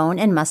allows for bone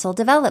and muscle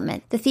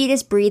development. The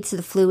fetus breathes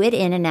the fluid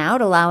in and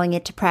out, allowing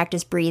it to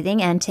practice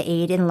breathing and to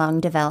aid in lung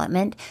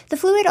development. The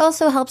fluid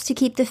also helps to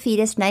keep the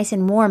fetus nice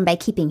and warm by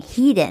keeping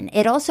heat in.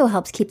 It also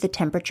helps keep the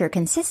temperature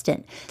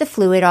consistent. The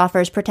fluid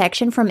offers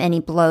protection from any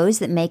blows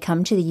that may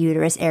come to the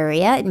uterus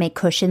area. It may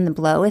cushion the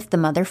blow if the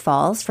mother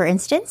falls, for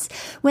instance.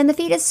 When the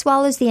fetus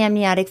swallows the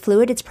amniotic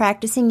fluid, it's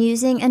practicing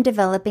using and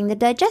developing the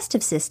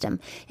digestive system.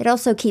 It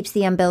also keeps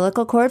the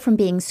umbilical cord from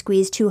being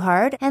squeezed too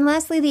hard. And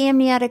lastly, the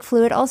amniotic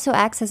fluid also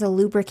acts as a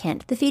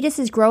lubricant. The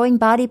fetus's growing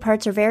body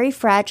parts are very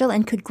fragile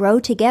and could grow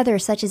together,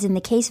 such as in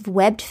the case of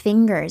webbed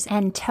fingers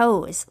and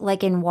toes,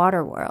 like in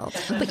Waterworld.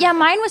 But yeah,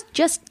 mine was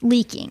just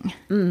leaking.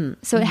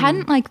 So it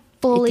hadn't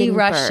fully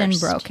rushed and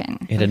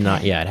broken. It had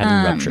not, it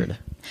hadn't ruptured.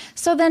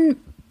 So then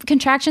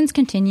contractions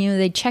continue.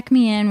 They check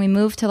me in. We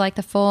move to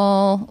the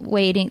full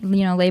waiting,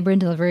 labor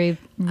and delivery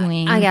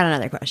wing. I got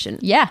another question.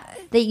 Yeah.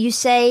 They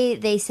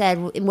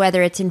said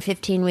whether it's in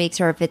 15 weeks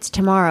or if it's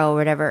tomorrow or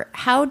whatever,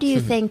 how do you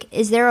think,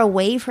 is there a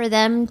way for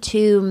them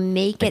to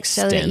make it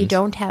so that you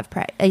don't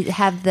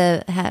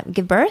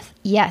give birth?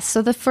 Yes.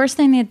 So the first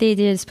thing that they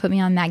did is put me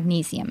on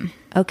magnesium.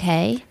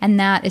 Okay. And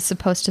that is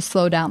supposed to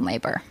slow down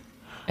labor.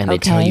 And they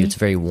tell you it's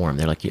very warm.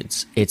 They're like,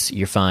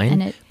 you're fine,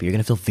 but you're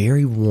going to feel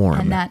very warm.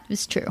 And that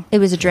is true. It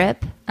was a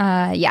drip?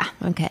 Yeah.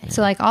 Okay.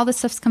 So all this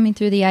stuff's coming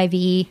through the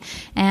IV,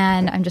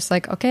 and I'm just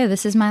like, okay,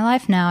 this is my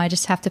life now. I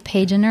just have to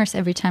page a nurse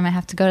every time I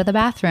have to go to the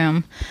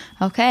bathroom.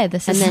 Okay,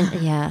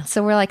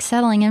 So we're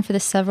settling in for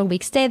this several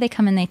week stay. They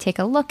come in, they take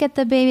a look at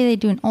the baby, they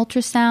do an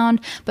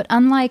ultrasound. But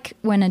unlike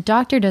when a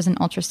doctor does an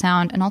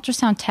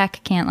ultrasound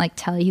tech can't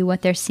tell you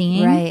what they're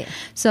seeing. Right.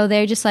 So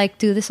they just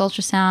do this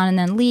ultrasound and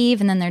then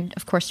leave, and then they're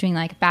of course doing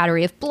a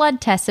battery of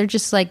blood tests. They're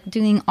just like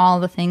doing all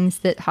the things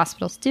that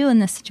hospitals do in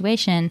this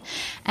situation.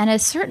 And at a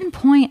certain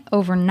point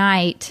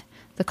overnight,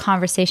 the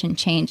conversation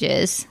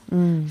changes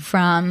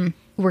from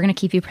we're going to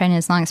keep you pregnant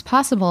as long as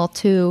possible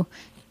to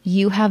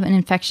you have an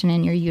infection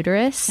in your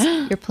uterus,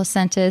 your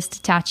placenta is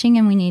detaching,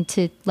 and we need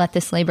to let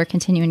this labor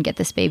continue and get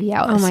this baby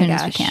out as soon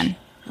as we can.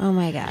 Oh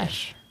my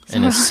gosh.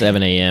 And at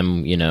 7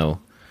 a.m.,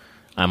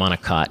 I'm on a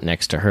cot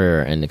next to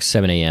her, and at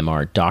 7 a.m.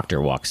 our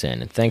doctor walks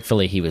in, and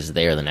thankfully he was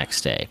there the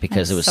next day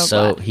because it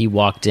was he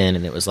walked in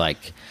and it was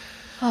like,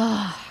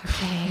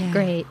 okay,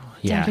 great.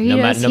 Yeah,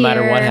 no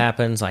matter what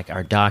happens, like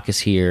our doc is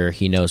here,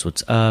 he knows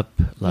what's up.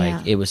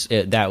 Like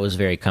that was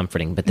very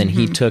comforting. But then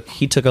he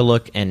took a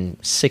look, and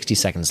 60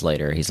 seconds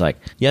later, he's like,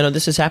 "Yeah, no,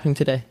 this is happening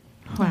today."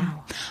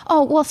 Wow.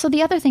 Oh, well, so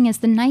the other thing is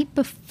the night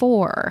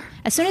before,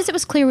 as soon as it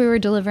was clear we were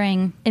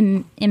delivering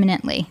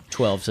imminently,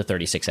 12 to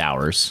 36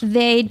 hours,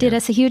 they did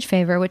us a huge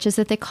favor, which is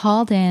that they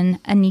called in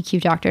a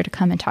NICU doctor to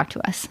come and talk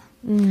to us.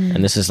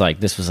 And this was like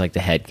the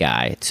head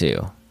guy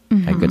too.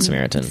 At Good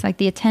Samaritan. It's like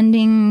the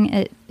attending,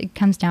 it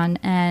comes down,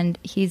 and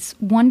he's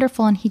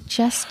wonderful, and he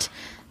just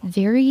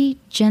very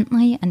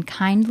gently and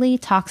kindly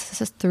talks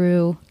us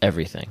through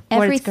everything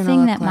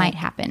that might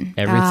happen.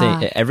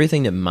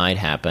 Everything that might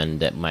happen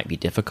that might be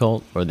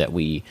difficult or that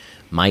we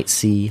might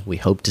see, we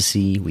hope to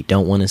see, we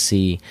don't want to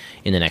see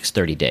in the next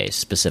 30 days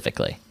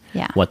specifically.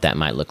 Yeah. What that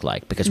might look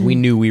like. Because we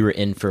knew we were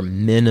in for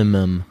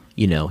minimum,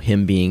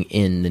 him being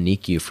in the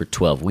NICU for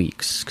 12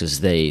 weeks.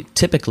 Because they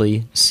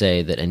typically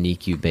say that a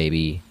NICU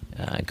baby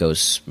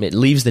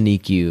leaves the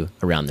NICU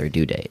around their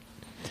due date.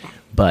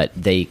 But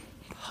they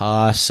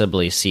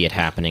possibly see it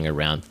happening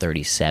around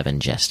 37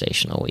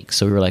 gestational weeks.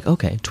 So we were like,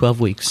 okay,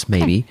 12 weeks,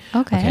 maybe.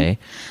 Okay,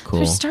 cool.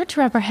 So we start to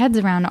wrap our heads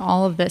around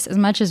all of this as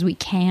much as we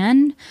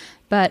can.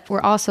 But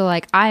we're also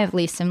like, I at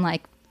least am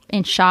like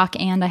in shock,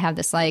 and I have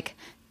this like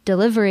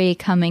delivery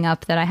coming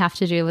up that I have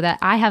to do that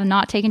I have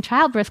not taken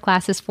childbirth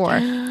classes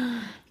for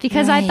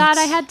because I thought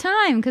I had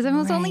time because it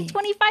was only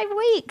 25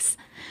 weeks.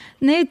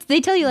 And they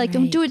tell you, like,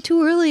 don't do it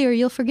too early or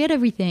you'll forget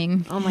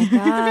everything. Oh, my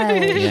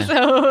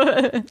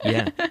God.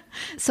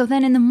 So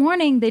then in the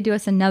morning, they do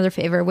us another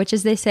favor, which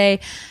is they say,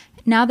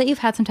 now that you've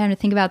had some time to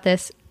think about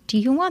this, do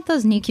you want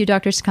those NICU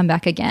doctors to come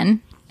back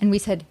again? And we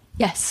said,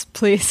 yes,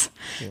 please.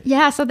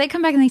 Yeah, so they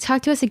come back and they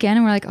talk to us again,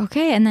 and we're like,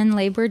 okay. And then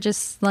labor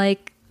just,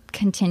 like,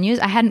 continues.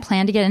 I hadn't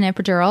planned to get an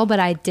epidural, but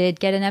I did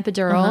get an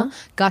epidural,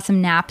 got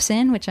some naps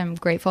in, which I'm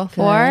grateful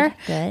for.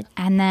 Good.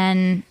 And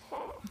then...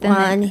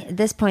 at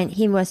this point,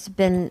 he must have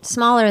been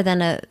smaller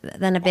than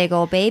a big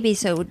old baby.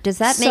 So does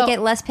that make it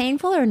less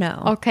painful or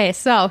no? Okay,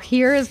 so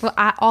here is what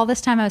all this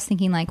time I was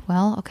thinking, like,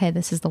 well, okay,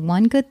 this is the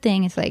one good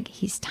thing. It's like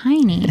he's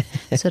tiny,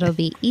 so it'll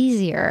be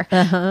easier.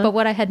 But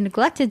what I had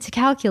neglected to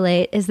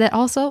calculate is that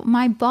also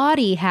my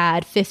body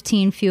had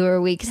 15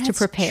 fewer weeks to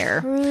prepare.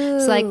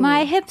 True. So like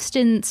my hips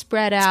didn't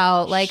spread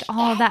out, like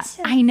all that.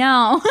 I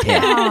know.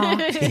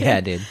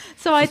 Yeah, dude.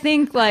 So I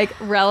think, like,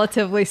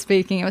 relatively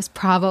speaking, it was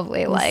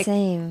probably like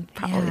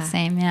the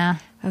same. Yeah.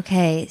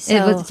 Okay.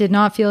 So it did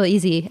not feel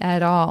easy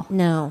at all.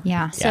 No.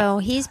 Yeah. So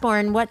he's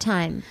born what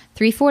time?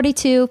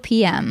 3:42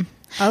 p.m.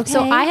 Okay.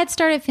 So I had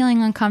started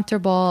feeling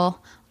uncomfortable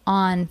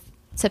on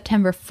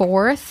September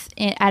 4th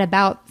at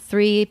about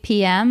 3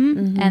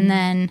 p.m. And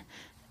then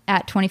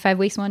at 25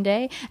 weeks one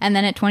day. And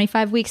then at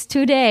 25 weeks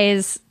 2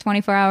 days,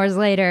 24 hours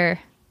later,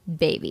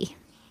 baby.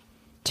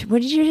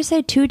 What did you just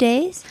say? 2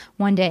 days?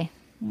 1 day.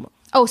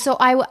 Oh, so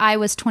I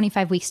was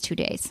 25 weeks, 2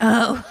 days.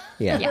 Oh.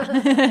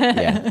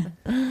 Yeah.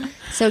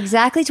 So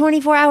exactly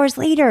 24 hours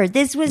later.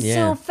 This was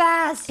so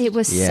fast. It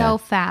was so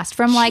fast.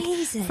 From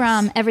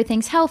from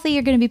everything's healthy,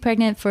 you're going to be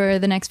pregnant for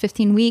the next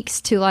 15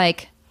 weeks to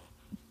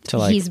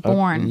he's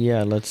born.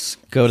 Let's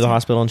go to the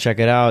hospital and check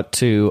it out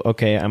to,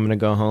 okay, I'm going to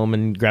go home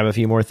and grab a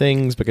few more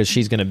things because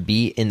she's going to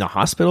be in the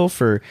hospital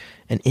for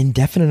an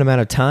indefinite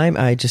amount of time.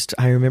 I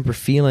remember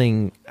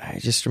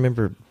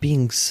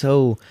being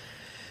so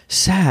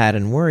sad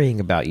and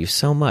worrying about you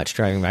so much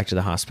driving back to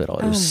the hospital.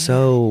 It was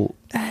oh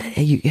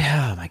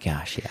my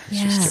gosh, it's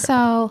just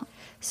terrible.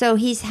 So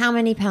he's how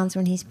many pounds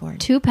when he's born?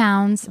 2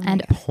 pounds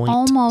and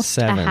almost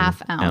a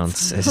half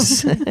ounce.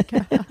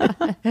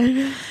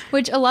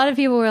 Which a lot of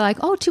people were like,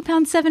 oh, 2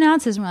 pounds, 7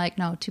 ounces. And we're like,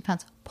 no, 2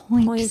 pounds,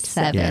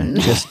 0.7.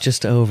 Yeah,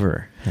 just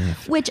over.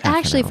 Which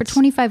actually for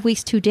 25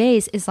 weeks, 2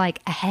 days is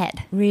like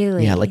ahead.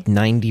 Really? Yeah, like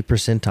 90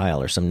 percentile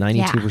or some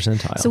 92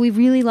 percentile. So we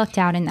really lucked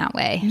out in that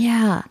way.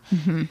 Yeah.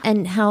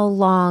 And how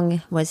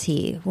long was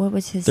he? What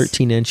was his?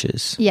 13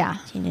 inches. Yeah.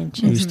 13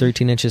 inches. He was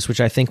 13 inches, which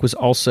I think was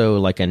also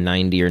like a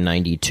 90 or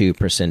 92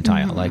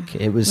 percentile. Like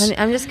it was.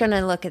 I'm just going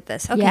to look at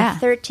this. Okay, Yeah.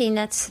 13.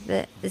 Is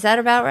that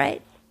about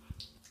right?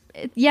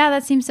 Yeah,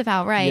 that seems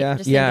about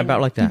right. Yeah, about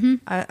like that.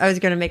 I was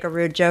going to make a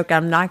rude joke.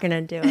 I'm not going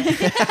to do it.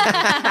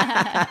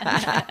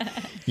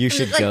 You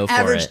should go for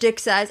average it. dick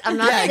size. I'm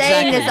not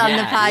saying this on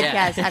the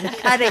podcast. Yeah. I'm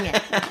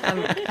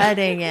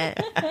cutting it.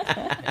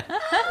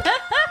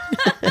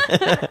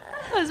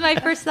 That was my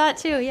first thought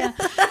too. Yeah.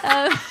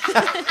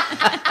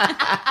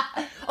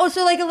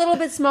 So like a little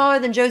bit smaller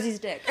than Josie's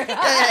dick.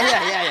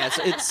 Yeah.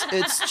 So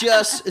it's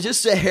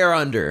just a hair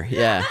under.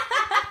 Yeah.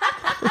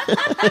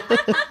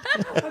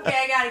 Okay,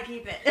 I gotta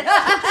keep it.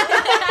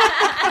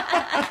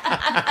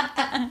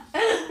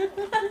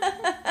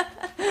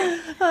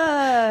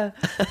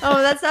 Oh,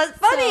 that's not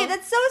funny.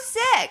 That's so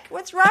sick.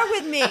 What's wrong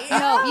with me?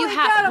 No, you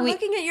have. I'm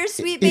looking at your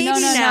sweet baby No.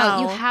 now.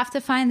 You have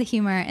to find the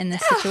humor in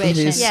this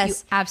situation. Yes. You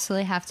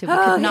absolutely have to. We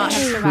could not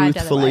have survived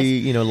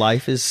Truthfully, otherwise.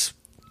 life is,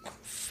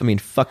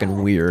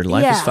 fucking weird.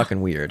 Life is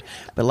fucking weird.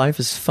 But life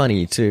is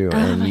funny, too.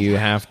 And you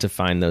have to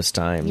find those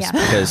times. Yeah.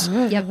 Because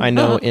I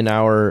know in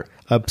our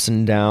ups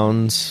and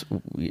downs,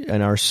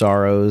 and our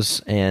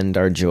sorrows and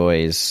our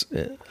joys,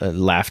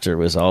 laughter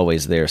was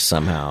always there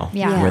somehow.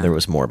 Yeah. Whether it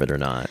was morbid or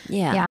not.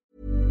 Yeah.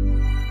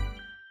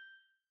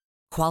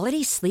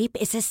 Quality sleep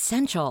is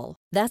essential.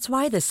 That's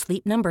why the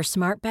Sleep Number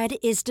Smart Bed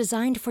is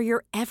designed for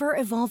your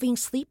ever-evolving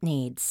sleep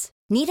needs.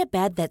 Need a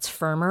bed that's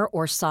firmer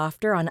or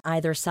softer on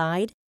either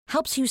side?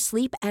 Helps you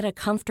sleep at a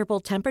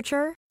comfortable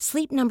temperature?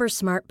 Sleep Number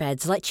Smart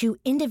Beds let you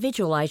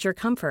individualize your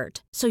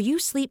comfort, so you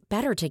sleep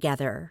better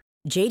together.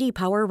 J.D.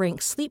 Power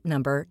ranks Sleep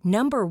Number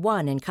number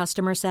 1 in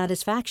customer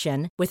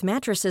satisfaction with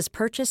mattresses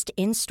purchased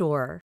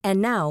in-store.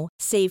 And now,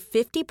 save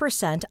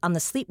 50% on the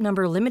Sleep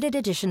Number Limited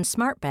Edition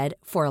Smart Bed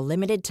for a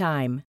limited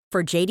time.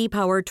 For J.D.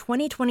 Power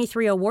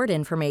 2023 award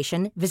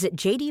information, visit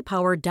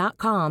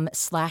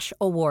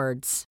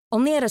jdpower.com/awards.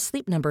 Only at a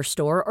Sleep Number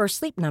store or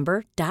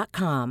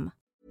sleepnumber.com.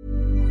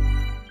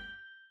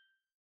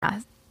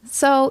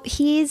 So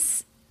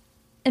he's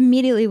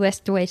immediately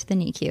whisked away to the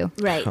NICU.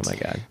 Right. Oh my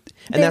God.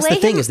 And that's the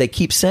thing is they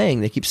keep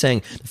saying the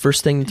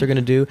first thing that they're going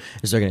to do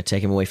is they're going to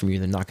take him away from you.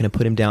 They're not going to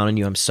put him down on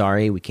you. I'm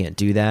sorry, we can't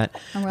do that.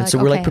 And so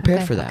we're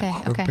prepared for that.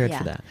 We're prepared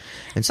for that.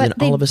 And so then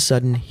all of a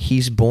sudden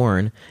he's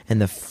born,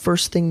 and the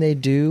first thing they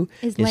do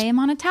is lay him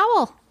on a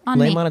towel on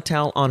lay me. him on a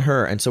towel on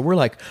her. And so we're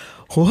like,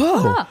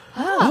 whoa,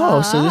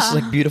 so this is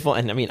like beautiful.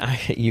 And I mean,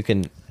 you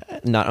can,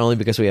 not only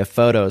because we have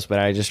photos, but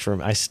I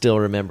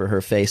still remember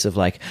her face of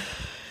like,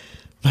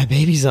 my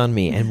baby's on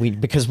me. And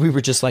because we were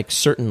just like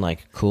certain,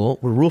 like, cool,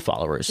 we're rule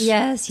followers.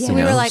 Yes. So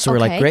we were like, so we're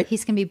like, great,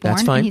 he's going to be born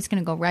and he's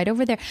going to go right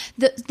over there.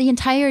 The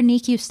entire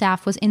NICU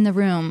staff was in the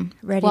room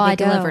while I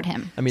delivered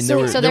him. I mean, there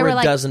were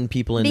a dozen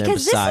people in there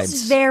besides. Because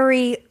this is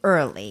very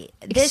early.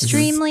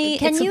 Extremely.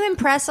 Can you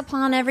impress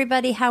upon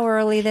everybody how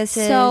early this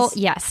is? So,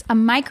 yes, a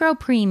micro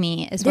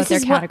preemie is what they're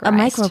categorized. A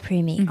micro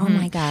preemie. Oh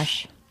my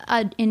gosh.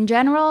 In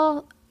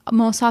general,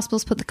 most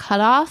hospitals put the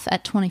cutoff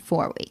at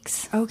 24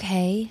 weeks.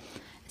 Okay.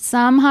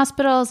 Some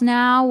hospitals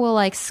now will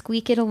like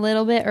squeak it a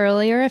little bit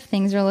earlier if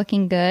things are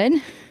looking good.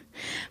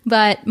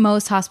 But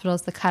most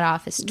hospitals, the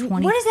cutoff is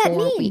 24 what does that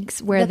mean,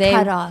 weeks, where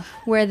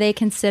they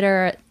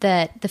consider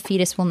that the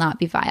fetus will not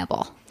be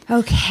viable.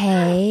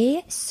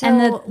 Okay. So,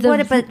 and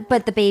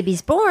but the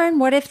baby's born.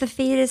 What if the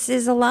fetus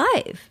is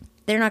alive?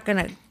 They're not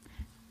going to.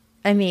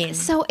 I mean,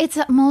 so it's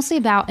mostly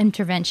about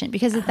intervention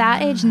because at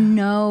that age,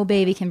 no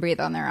baby can breathe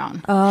on their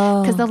own.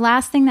 Oh, because the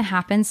last thing that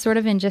happens, sort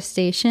of in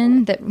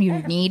gestation, that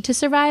you need to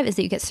survive is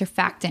that you get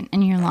surfactant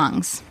in your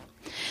lungs.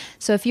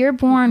 So if you're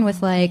born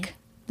with like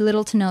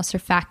little to no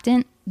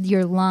surfactant,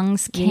 your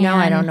lungs can.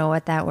 I don't know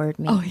what that word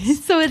means. Oh,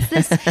 so it's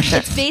this.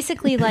 It's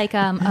basically like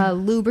a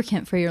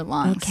lubricant for your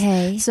lungs.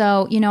 Okay.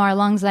 So our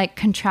lungs like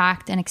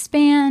contract and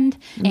expand,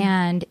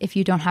 and if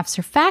you don't have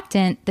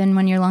surfactant, then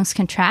when your lungs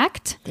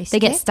contract, they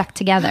get stuck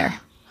together.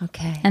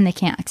 Okay. And they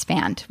can't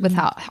expand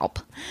without help.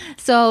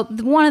 So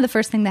one of the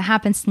first things that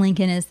happens to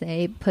Lincoln is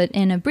they put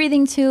in a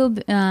breathing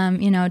tube,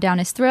 down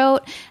his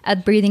throat, a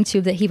breathing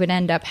tube that he would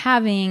end up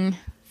having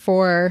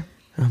for.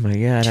 Oh my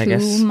God!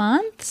 2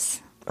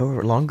 months.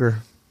 Or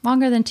longer.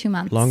 Longer than 2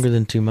 months. Longer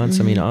than 2 months.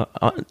 Mm-hmm.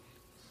 I mean,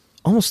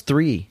 almost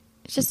 3.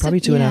 It's just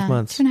probably 2.5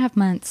 months. 2.5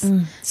 months.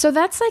 So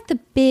that's like the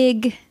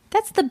big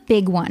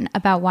one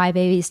about why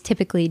babies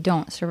typically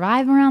don't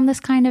survive around this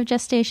kind of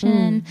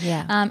gestation.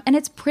 And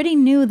it's pretty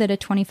new that a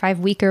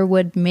 25-weeker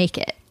would make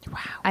it.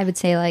 Wow. I would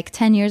say like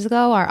 10 years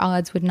ago, our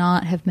odds would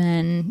not have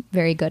been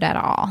very good at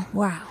all.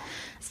 Wow.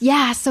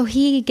 Yeah. So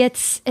he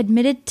gets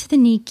admitted to the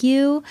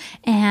NICU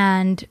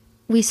and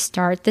we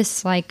start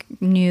this like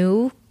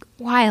new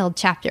wild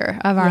chapter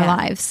of our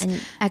lives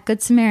at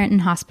Good Samaritan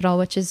Hospital,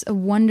 which is a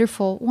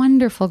wonderful,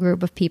 wonderful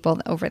group of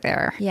people over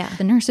there. Yeah.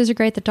 The nurses are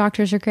great. The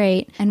doctors are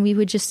great. And we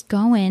would just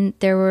go in.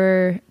 There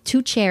were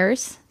 2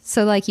 chairs.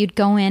 So like you'd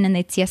go in and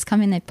they'd see us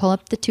come in. They'd pull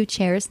up the 2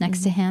 chairs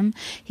next to him.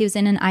 He was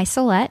in an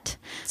isolette.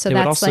 So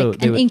that's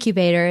like an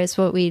incubator is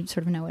what we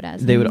sort of know it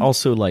as. They would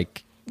also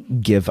like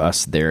give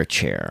us their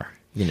chair.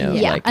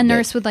 Like a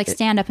nurse would like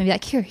stand up and be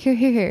like,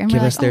 here. And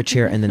give us their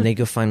chair, and then they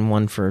go find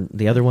one for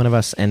the other one of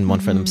us and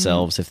one for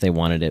themselves if they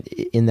wanted it.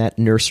 In that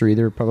nursery,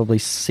 there were probably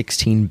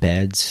 16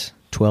 beds,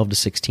 12 to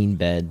 16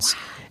 beds.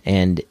 Wow.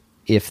 And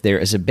if there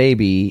is a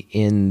baby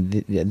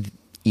in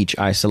each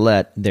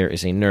isolette, there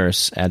is a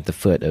nurse at the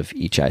foot of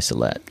each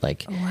isolette.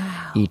 Like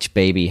each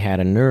baby had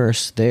a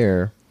nurse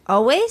there.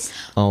 Always?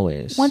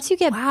 Always. Once you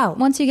get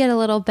a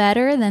little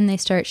better, then they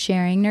start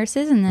sharing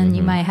nurses, and then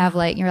you might have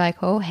like, you're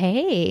like, oh,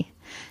 hey.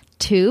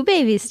 2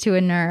 babies to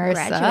a nurse.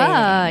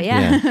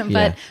 Graduating.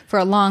 But for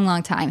a long,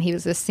 long time, he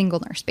was a single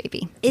nurse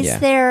baby. Is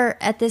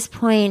there, at this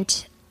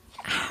point,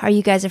 are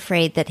you guys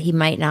afraid that he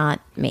might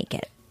not make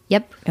it?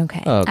 Yep.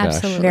 Okay. Oh, gosh.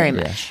 Absolutely. Very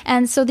Yeah. much.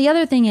 And so the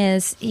other thing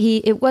is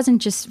it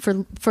wasn't just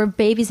for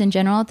babies in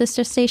general at this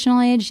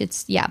gestational age.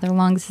 It's their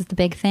lungs is the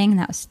big thing.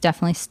 That was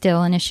definitely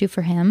still an issue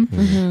for him.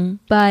 Mm-hmm.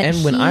 But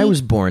And when I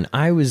was born,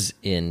 I was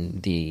in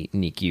the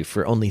NICU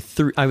for only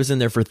I was in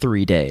there for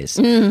 3 days,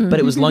 but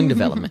it was lung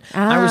development.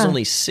 I was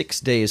only 6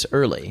 days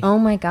early. Oh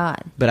my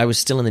God. But I was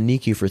still in the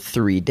NICU for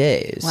 3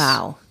 days.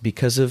 Wow.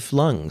 Because of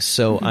lungs.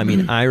 So, I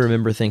mean, I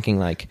remember thinking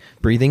like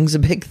breathing's a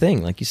big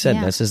thing. Like you said,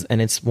 Yeah.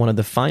 and it's one of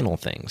the final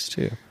things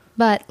too.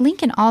 But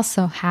Lincoln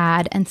also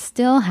had and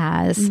still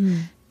has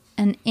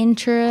an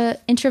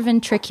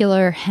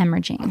intraventricular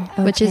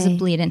hemorrhaging, which is a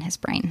bleed in his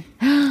brain.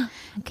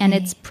 And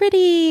it's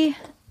pretty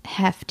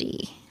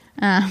hefty.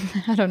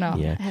 I don't know.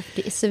 Yeah.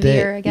 Hefty,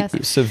 severe, I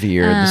guess.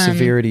 Severe. The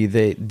severity,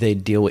 they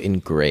deal in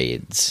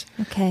grades.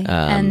 Okay.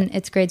 And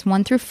it's grades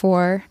 1 through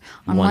 4.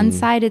 On one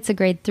side, it's a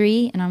grade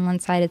 3, and on one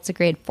side, it's a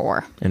grade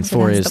 4. And So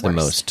 4 that's is the worst.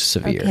 most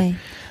severe. Okay.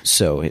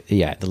 So,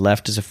 the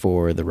left is a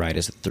 4, the right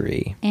is a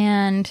 3.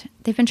 And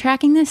they've been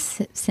tracking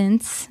this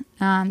since.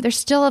 There's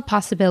still a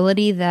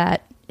possibility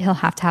that he'll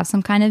have to have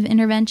some kind of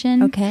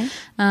intervention. Okay.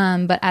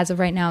 But as of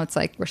right now, it's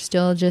like we're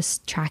still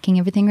just tracking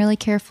everything really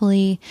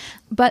carefully.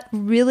 But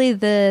really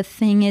the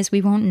thing is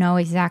we won't know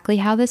exactly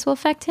how this will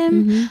affect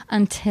him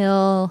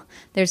until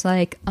there's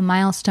like a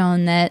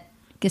milestone that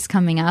is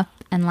coming up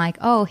and like,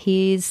 oh,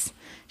 he's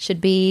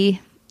should be,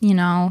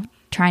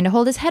 trying to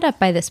hold his head up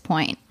by this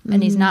point.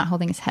 And he's not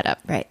holding his head up.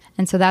 Right.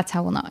 And so that's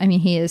how we'll know. I mean,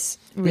 he is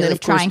really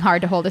trying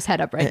hard to hold his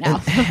head up right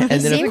now. And then,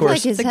 Seemed of course,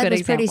 like his It's a head good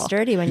was pretty example.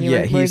 sturdy when you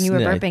Yeah, were he's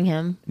burping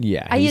him.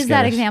 Yeah. I he's use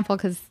that got a- example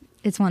because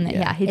it's one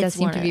that, he does It's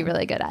seem one to of be them.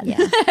 really good at.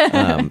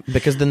 Yeah.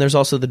 Because then there's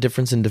also the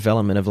difference in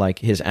development of like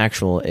his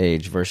actual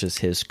age versus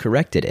his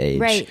corrected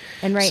age. Right.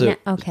 And right So-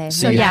 now, okay.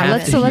 So you have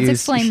let's to let's use-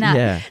 explain that.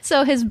 Yeah.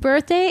 So his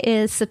birthday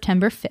is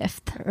September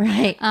 5th.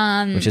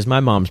 Right. Which is my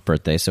mom's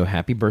birthday. So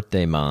happy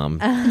birthday, Mom.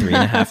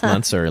 3.5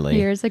 months early.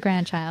 Here's a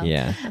grandchild.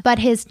 Yeah. But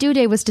his due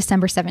date was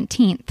December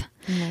 17th.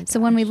 So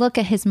when we look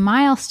at his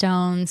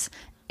milestones,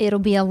 it'll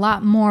be a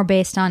lot more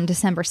based on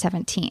December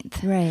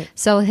 17th. Right.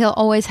 So he'll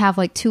always have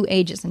like 2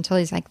 ages until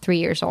he's like 3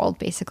 years old,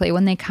 basically,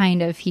 when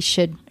he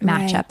should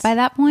match Right. up by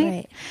that point.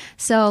 Right.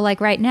 So like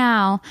right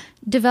now,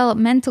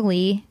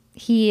 developmentally,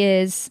 he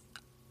is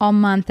a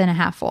month and a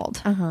half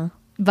old.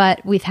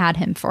 But we've had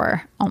him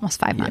for almost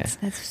 5 months.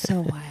 That's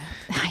so wild.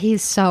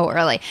 He's so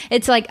early.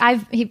 It's like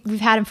we've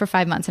had him for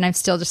 5 months, and I'm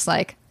still just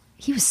like,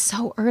 he was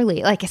so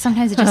early. Like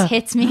sometimes it just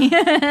hits me.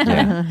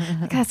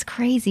 Like, that's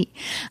crazy.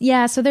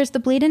 Yeah. So there's the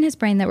bleed in his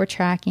brain that we're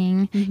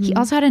tracking. He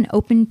also had an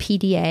open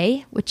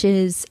PDA, which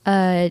is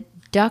a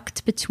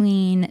duct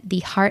between the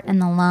heart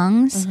and the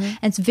lungs. And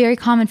it's very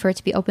common for it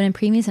to be open in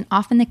preemies, and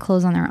often they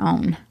close on their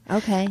own.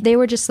 Okay. They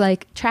were just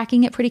like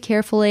tracking it pretty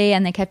carefully,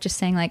 and they kept just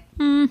saying like,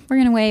 we're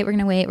going to wait, we're going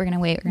to wait, we're going to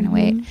wait, we're going to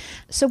wait.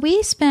 So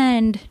we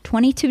spend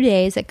 22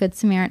 days at Good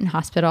Samaritan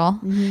Hospital.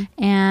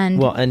 And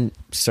Well, and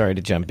sorry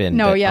to jump in.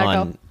 No, but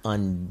yeah,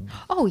 on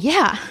oh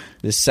yeah,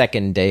 the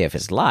second day of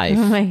his life,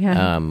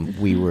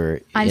 we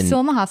were I'm still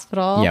in the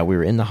hospital. Yeah, we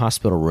were in the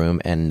hospital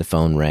room and the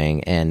phone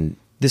rang, and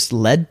this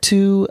led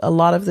to a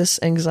lot of this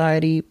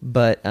anxiety,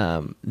 but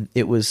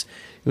it was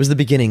the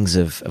beginnings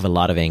of a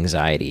lot of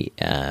anxiety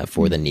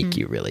for the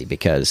NICU, really,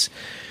 because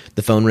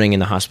the phone rang in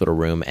the hospital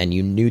room, and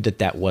you knew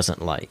that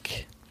wasn't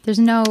like... There's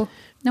no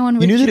one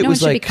would, You knew that it no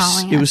was one should like be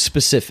calling it us. was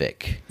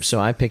specific. So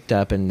I picked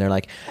up, and they're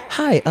like,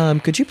 "Hi,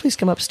 could you please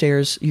come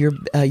upstairs? Your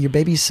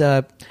baby's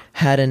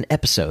had an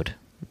episode."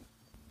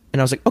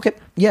 And I was like, "Okay,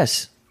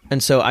 yes."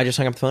 And so I just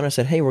hung up the phone. I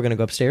said, "Hey, we're going to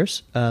go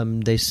upstairs."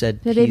 They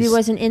said The baby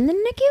wasn't in the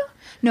NICU?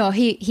 No,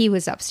 he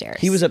was upstairs.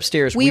 He was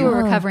upstairs. We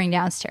were recovering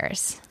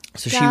downstairs.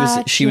 So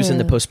she was in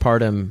the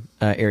postpartum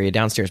area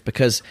downstairs,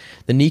 because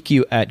the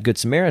NICU at Good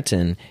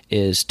Samaritan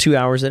is 2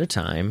 hours at a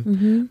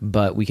time,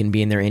 but we can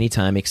be in there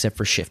anytime except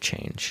for shift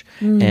change.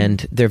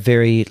 And they're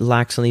very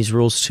lax on these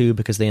rules too,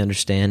 because they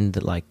understand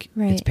that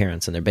it's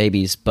parents and their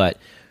babies, but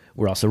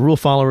we're also rule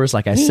followers,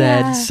 like I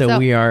said. So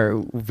we are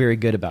very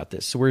good about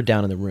this. So we're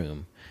down in the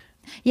room.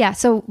 Yeah,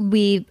 so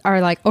we are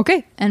like,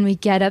 okay, and we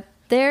get up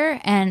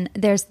there, and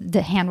there's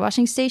the hand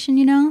washing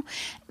station,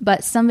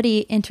 but somebody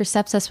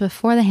intercepts us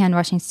before the hand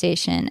washing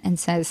station and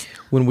says,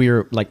 when we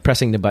were like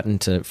pressing the button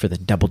for the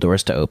double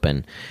doors to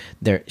open,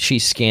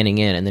 she's scanning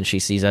in, and then she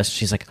sees us.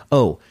 She's like,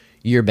 "Oh,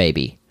 your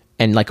baby,"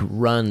 and like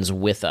runs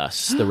with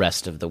us the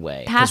rest of the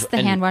way past the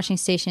hand washing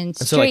station. And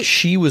so like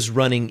she was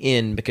running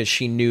in because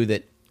she knew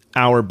that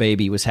our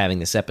baby was having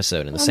this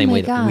episode in the same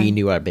way that we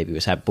knew our baby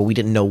was having, but we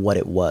didn't know what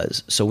it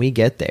was. So we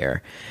get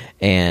there,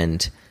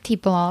 and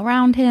people all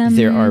around him.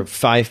 There are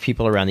 5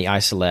 people around the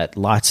isolette,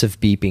 lots of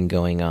beeping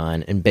going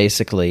on, and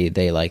basically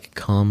they like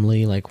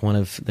calmly, like one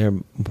of their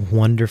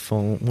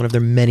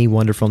many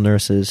wonderful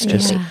nurses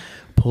just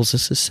pulls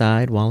us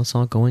aside while it's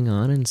all going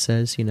on and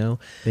says,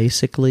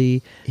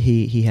 basically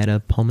he had a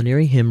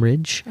pulmonary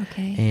hemorrhage.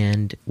 Okay.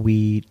 And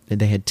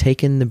they had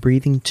taken the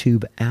breathing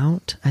tube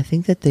out. I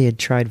think that they had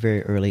tried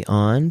very early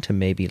on to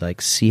maybe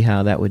like see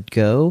how that would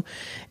go,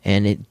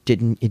 and it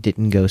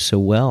didn't go so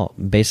well.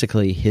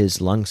 Basically his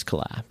lungs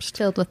collapsed.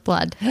 Filled with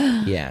blood.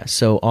 Yeah.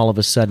 So all of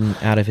a sudden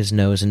out of his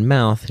nose and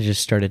mouth it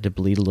just started to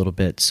bleed a little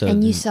bit. So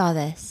And you saw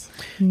this?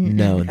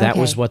 No, that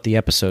was Okay. what the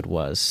episode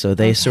was. So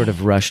they sort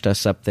of rushed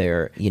us up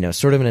there,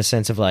 sort of in a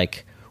sense of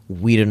like,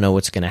 we don't know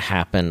what's going to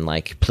happen.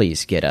 Like,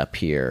 please get up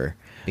here.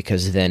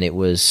 Because then it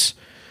was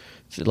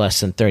less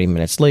than 30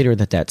 minutes later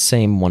that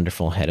same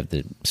wonderful head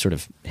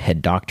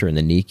doctor in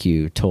the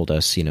NICU told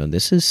us,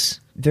 this is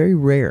very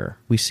rare.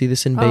 We see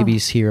this in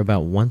babies here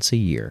about once a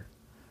year.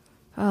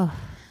 Oh.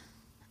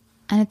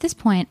 And at this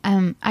point,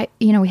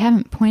 we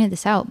haven't pointed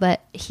this out,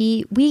 but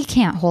we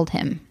can't hold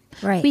him.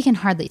 Right. We can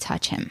hardly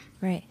touch him.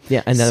 Right.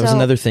 Yeah, and that was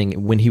another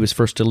thing. When he was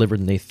first delivered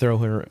and they throw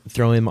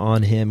him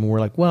on him, and we're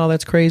like, well,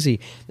 that's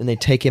crazy. Then they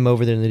take him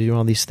over there and they do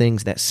all these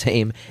things. That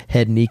same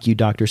head NICU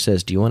doctor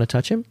says, do you want to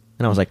touch him?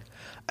 And I was like,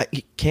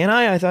 can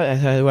I? I thought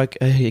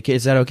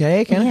is that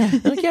okay? Can I?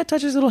 Like, yeah,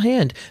 touch his little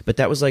hand. But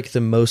that was like the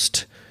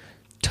most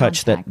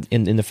touch Contact. that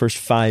in the first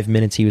 5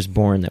 minutes he was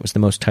born, that was the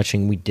most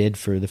touching we did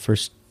for the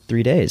first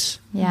 3 days.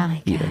 Yeah. Oh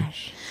my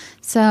gosh.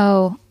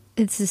 So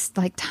it's this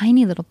like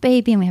tiny little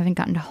baby and we haven't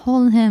gotten to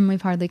hold him.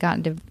 We've hardly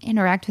gotten to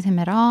interact with him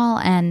at all.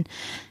 And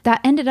that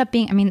ended up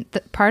being,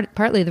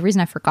 partly the reason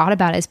I forgot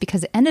about it is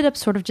because it ended up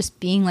sort of just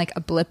being like a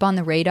blip on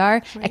the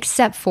radar,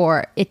 except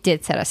for it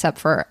did set us up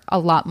for a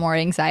lot more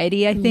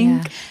anxiety, I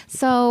think. Yeah.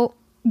 So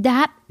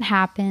that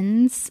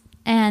happens.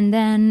 And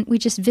then we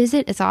just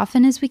visit as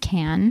often as we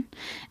can,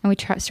 and we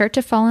start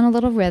to fall in a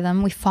little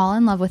rhythm. We fall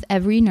in love with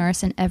every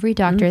nurse and every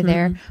doctor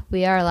there.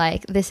 We are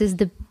like, this is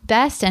the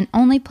best and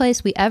only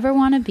place we ever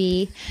want to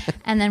be.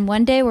 And then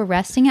one day we're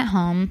resting at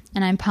home,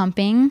 and I'm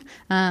pumping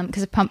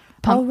because I pump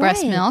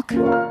breast milk.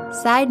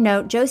 Side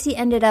note, Josie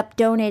ended up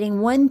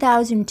donating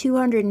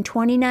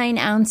 1,229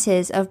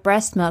 ounces of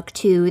breast milk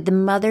to the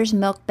Mother's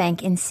Milk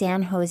Bank in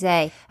San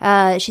Jose.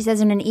 She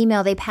says in an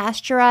email they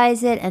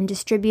pasteurize it and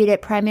distribute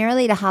it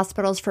primarily to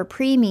hospitals for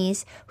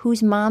preemies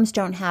whose moms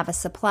don't have a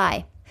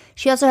supply.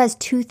 She also has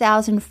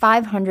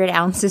 2,500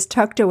 ounces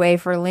tucked away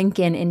for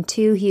Lincoln in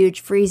 2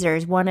 huge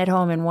freezers, one at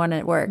home and one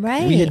at work.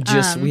 Right. We had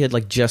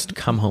just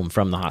come home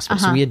from the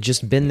hospital. So we had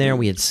just been there.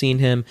 We had seen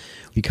him.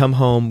 We come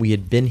home. We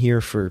had been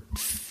here for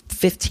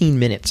 15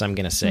 minutes, I'm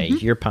going to say.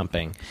 You're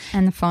pumping.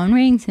 And the phone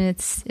rings, and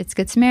it's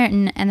Good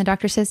Samaritan, and the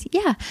doctor says,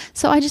 yeah,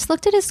 so I just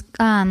looked at his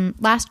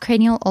last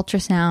cranial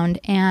ultrasound,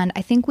 and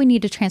I think we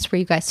need to transfer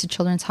you guys to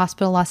Children's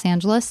Hospital Los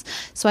Angeles.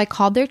 So I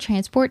called their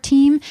transport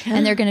team,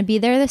 and they're going to be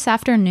there this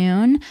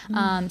afternoon.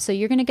 So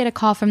you're going to get a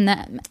call from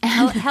them.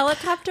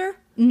 Helicopter?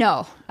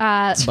 No.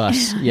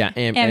 Bus. Yeah,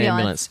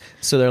 ambulance.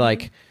 So they're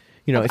like,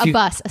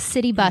 a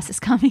city bus is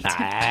coming.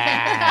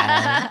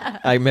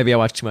 Maybe I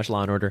watched too much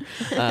Law and Order.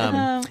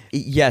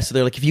 So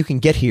they're like, if you can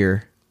get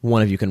here,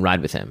 one of you can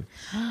ride with him.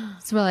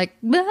 So we're like,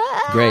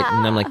 great.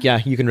 And I'm like,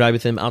 yeah, you can ride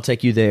with him. I'll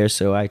take you there.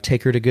 So I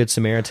take her to Good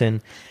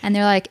Samaritan. And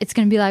they're like, it's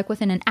going to be like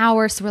within an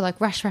hour. So we're like,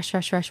 rush.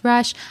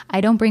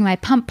 I don't bring my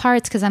pump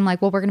parts because I'm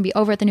like, well, we're going to be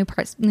over at the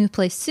new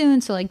place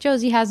soon. So like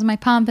Josie has my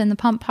pump and the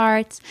pump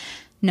parts.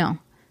 No.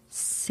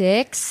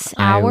 6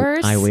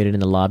 hours. I waited in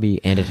the lobby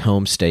and at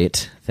Home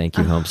State. Thank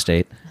you, Home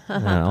State.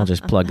 I'll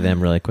just plug them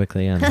really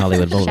quickly on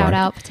Hollywood Boulevard. Shout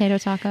out Potato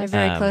Tacos. They're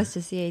very close to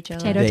CHLA.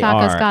 Potato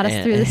Tacos got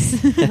us through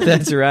this.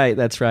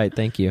 That's right.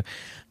 Thank you.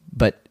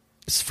 But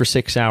for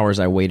 6 hours,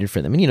 I waited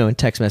for them. And, in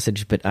text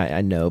message, but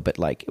I know, but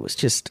like it was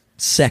just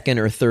second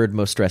or third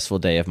most stressful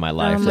day of my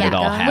life that it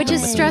all happened. Which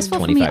is stressful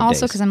for me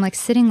also because I'm like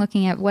sitting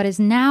looking at what is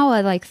now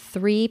a like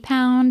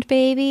 3-pound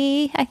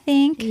baby, I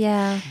think.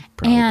 Yeah.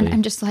 Probably. And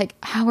I'm just like,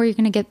 how are you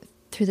going to get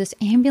through this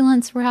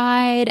ambulance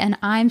ride? And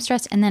I'm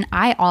stressed. And then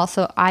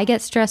I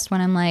get stressed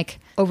when I'm like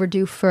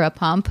overdue for a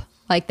pump.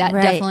 Like that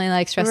definitely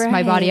like stresses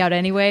my body out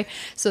anyway.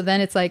 So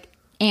then it's like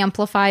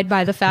amplified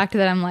by the fact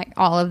that I'm like,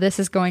 all of this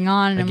is going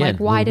on. And Again, I'm like,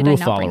 why did I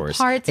not bring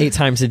parts? 8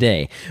 times a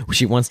day.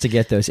 She wants to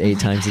get those 8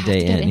 times a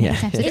day in. Yeah.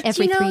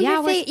 Every 3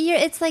 hours.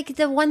 It's like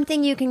the one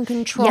thing you can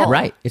control. Yeah,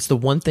 right. It's the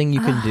one thing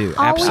you can do.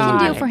 All Absolutely. we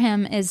can do for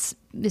him is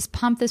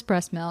pump this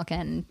breast milk,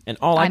 and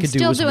all I could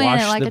do was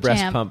wash like the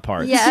breast pump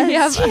parts.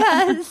 Yes.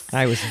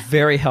 I was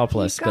very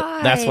helpless,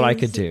 but that's what I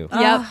could do.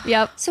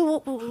 Yep.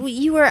 So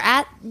you were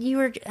at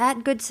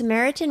Good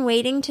Samaritan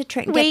waiting to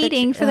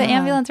for the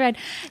ambulance ride.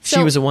 So,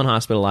 she was at one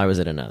hospital, I was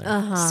at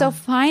another. So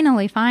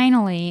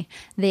finally,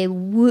 they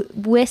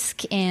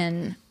whisk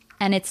in,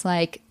 and it's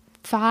like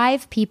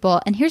 5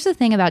 people. And here's the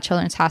thing about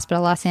Children's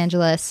Hospital Los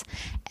Angeles: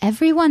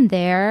 everyone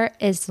there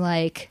is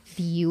like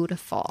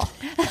beautiful.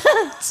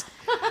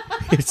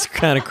 It's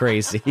kind of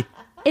crazy.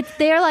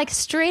 They're like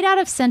straight out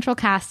of Central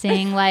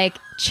Casting, like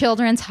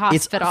Children's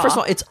Hospital. First of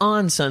all, it's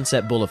on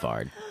Sunset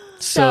Boulevard.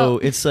 So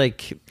it's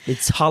like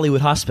it's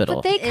Hollywood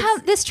Hospital. But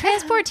this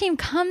transport team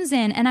comes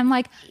in, and I'm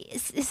like,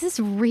 is this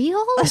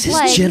real? Is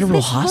this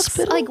General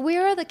Hospital? Like,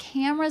 where are the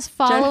cameras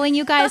following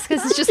you guys?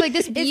 Because it's just like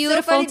this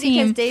beautiful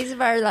team.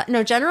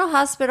 Because General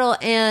Hospital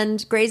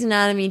and Grey's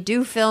Anatomy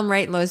do film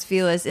right in Los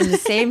Feliz in the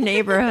same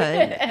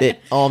neighborhood. It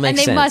all makes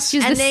sense. And they must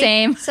use the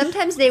same.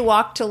 Sometimes they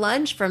walk to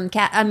lunch from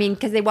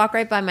because they walk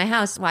right by my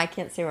house. Well, I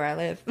can't say where I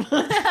live.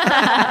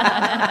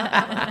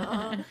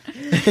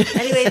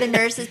 Anyway, the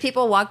nurses,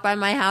 people walk by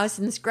my house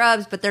in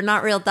scrubs, but they're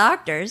not real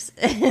doctors.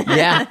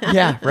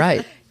 Yeah,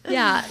 right.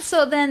 Yeah,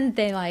 so then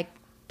they like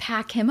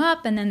pack him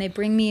up, and then they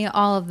bring me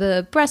all of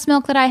the breast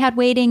milk that I had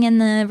waiting in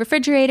the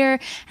refrigerator,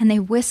 and they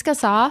whisk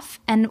us off,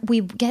 and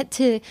we get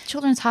to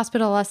Children's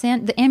Hospital Los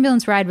Angeles. The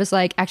ambulance ride was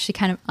like actually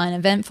kind of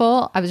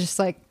uneventful. I was just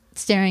like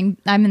staring.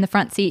 I'm in the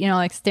front seat,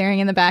 like staring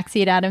in the back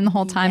seat at him the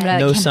whole time. Yeah. But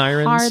No I can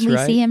sirens, hardly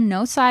right? see him.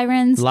 No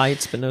sirens.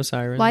 Lights, but no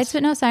sirens. Lights,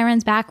 but no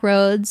sirens. Back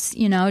roads,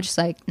 just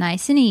like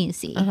nice and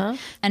easy.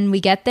 And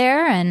we get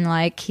there, and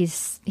like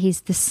he's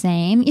the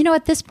same.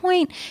 At this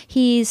point,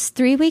 he's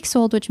 3 weeks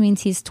old, which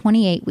means he's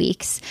 28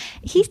 weeks.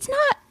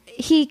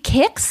 He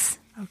kicks.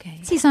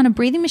 Okay. He's on a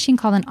breathing machine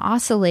called an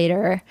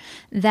oscillator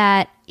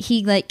that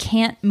he like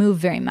can't move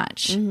very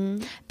much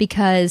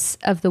because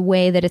of the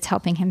way that it's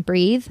helping him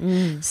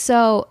breathe.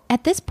 So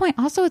at this point,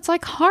 also it's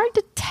like hard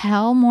to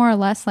tell more or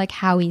less like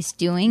how he's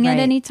doing at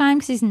any time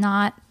because he's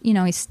not,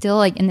 he's still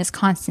like in this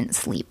constant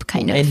sleep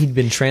kind of. And he'd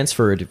been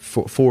transferred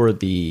for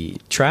the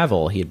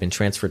travel. He had been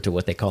transferred to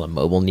what they call a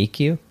mobile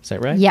NICU. Is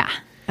that right? Yeah.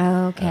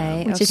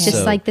 Okay. Which is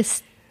just like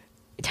this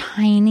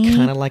tiny,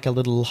 kind of like a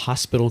little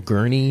hospital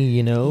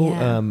gurney,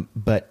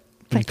 but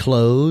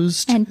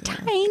enclosed and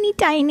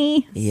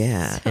tiny.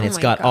 Yeah, and it's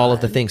got all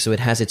of the things. So it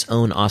has its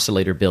own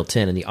oscillator built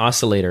in, and the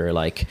oscillator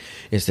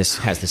has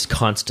this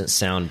constant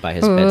sound by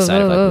his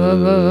bedside of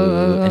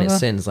like, and it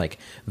sends like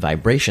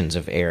vibrations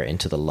of air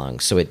into the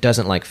lungs. So it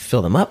doesn't like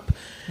fill them up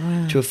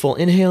to a full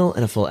inhale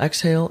and a full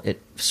exhale.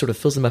 It sort of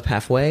fills them up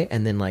halfway,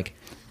 and then like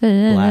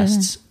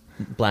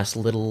blasts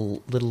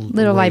little waves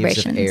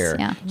vibrations of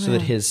air so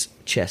that his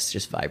chest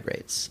just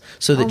vibrates.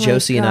 So that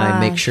Josie and I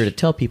make sure to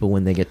tell people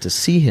when they get to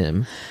see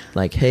him,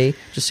 like, hey,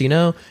 just so you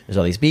know, there's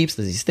all these beeps,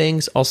 there's these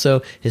things.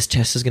 Also, his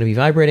chest is going to be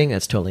vibrating.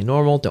 That's totally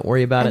normal. Don't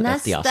worry about it.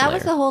 That's the oscillator. That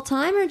was the whole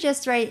time, or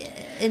just right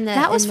in the?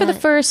 That was for the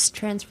first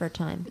transfer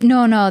time.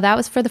 No, that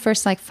was for the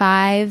first like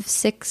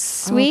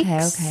 5-6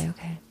 weeks.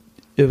 Okay.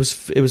 It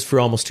was for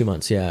almost 2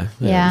 months. Yeah.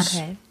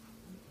 Okay.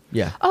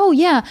 Yeah. Oh,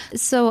 yeah.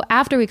 So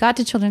after we got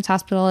to Children's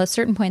Hospital, at a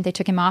certain point, they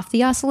took him off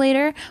the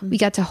oscillator. We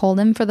got to hold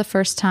him for the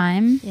first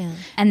time. Yeah.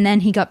 And then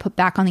he got put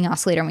back on the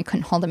oscillator, and we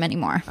couldn't hold him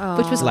anymore,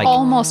 which was like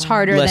almost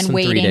harder less than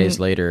waiting. 3 days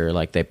later,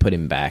 like they put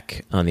him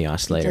back on the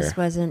oscillator. He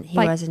wasn't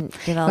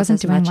developed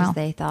as much as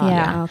they thought.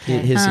 Yeah. Okay.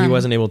 He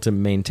wasn't able to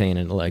maintain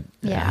a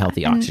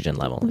healthy oxygen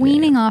level.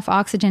 Weaning off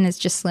oxygen is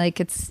just like,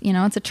 it's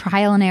a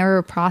trial and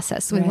error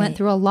process. We went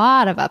through a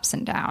lot of ups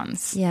and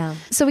downs. Yeah.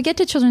 So we get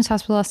to Children's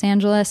Hospital Los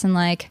Angeles, and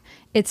like,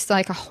 it's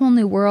like a whole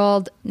new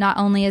world. Not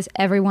only is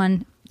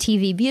everyone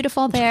TV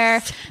beautiful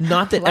there.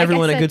 Not that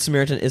everyone at Good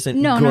Samaritan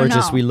isn't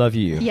gorgeous. No. We love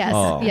you. Yes,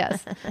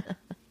 yes.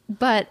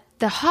 But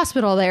the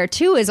hospital there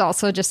too is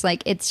also just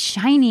like, it's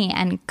shiny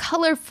and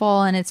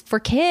colorful, and it's for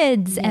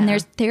kids, and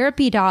there's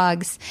therapy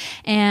dogs,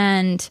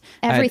 and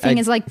everything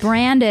is like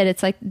branded.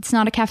 It's like, it's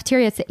not a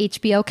cafeteria, it's the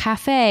HBO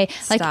cafe.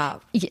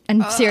 Stop. Like,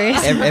 I'm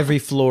serious. Every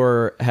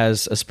floor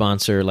has a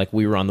sponsor. Like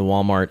we were on the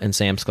Walmart and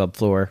Sam's Club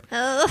floor.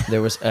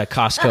 There was a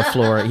Costco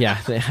floor. Yeah.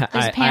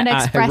 Panda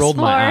Express I rolled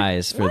floor. my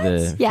eyes for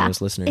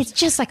those listeners. It's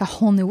just like a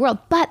whole new world.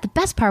 But the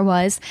best part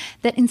was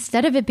that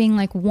instead of it being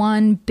like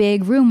one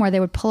big room where they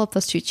would pull up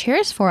those 2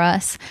 chairs for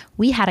us,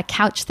 we had a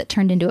couch that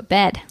turned into a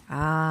bed.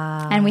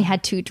 And we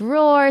had 2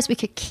 drawers. We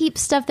could keep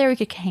stuff there. We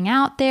could hang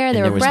out there.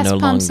 There were breast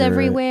pumps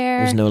everywhere.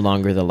 There's no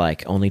longer the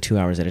like only 2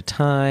 hours at a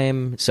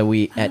time. So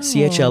we at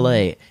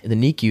CHLA,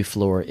 the NICU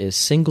floor is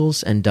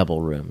singles and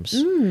double rooms.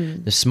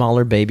 The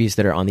smaller babies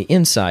that are on the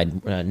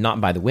inside,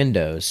 not by the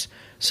windows,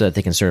 so that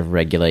they can sort of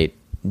regulate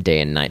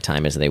day and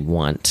nighttime as they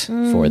want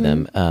for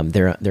them.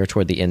 They're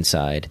toward the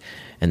inside,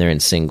 and they're in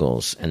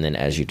singles. And then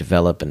as you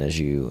develop and as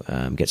you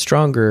get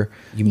stronger,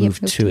 you move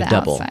to a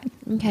double outside.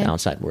 Okay.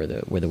 outside where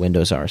the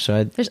windows are.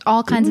 So there's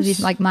all kinds of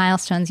these like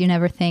milestones you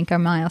never think are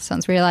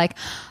milestones, where you're like,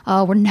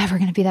 oh, we're never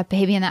going to be that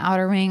baby in the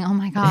outer ring. Oh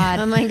my God.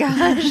 Oh my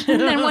gosh.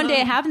 And then one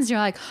day it happens, and you're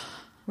like,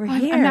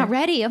 I'm not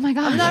ready. Oh my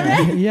God. I'm not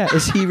ready. Yeah.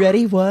 Is he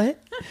ready? What?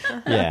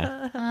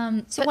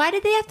 Yeah. So why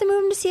did they have to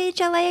move him to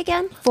CHLA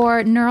again?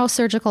 For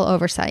neurosurgical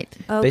oversight.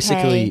 Okay.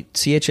 Basically,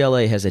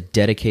 CHLA has a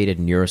dedicated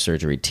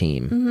neurosurgery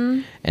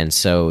team. And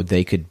so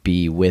they could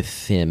be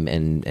with him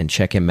and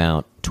check him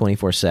out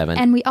 24/7.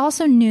 And we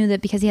also knew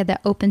that because he had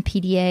that open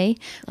PDA,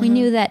 we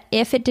knew that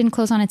if it didn't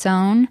close on its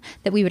own,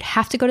 that we would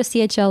have to go to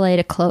CHLA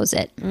to close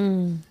it.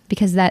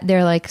 Because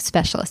they're like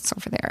specialists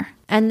over there.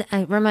 And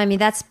remind me,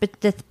 that's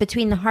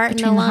between the heart and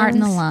the lungs? Between the heart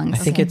and the lungs.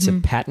 I think it's a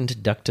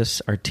patent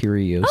ductus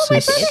arteriosus. Oh, my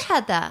brother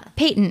had that.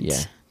 Patent.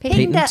 Yeah.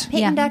 Patent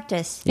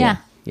ductus. Yeah.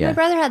 My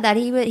brother had that.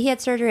 He had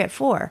surgery at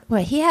 4.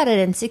 Wait, he had it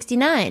in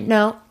 69.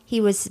 No, He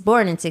was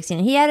born in 16.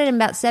 He had it in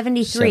about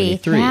 73.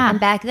 Yeah. And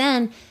back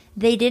then,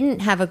 they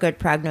didn't have a good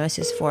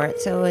prognosis for it.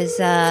 So it was,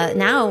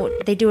 now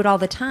they do it all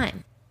the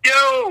time.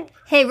 Yo!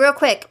 Hey, real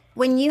quick.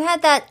 When you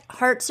had that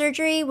heart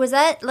surgery, was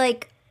that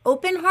like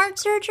open heart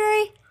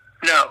surgery?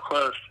 No,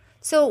 closed.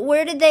 So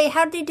how did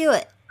they do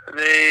it?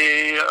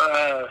 They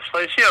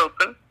slice you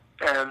open,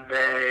 and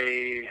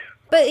they...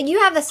 But you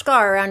have a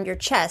scar around your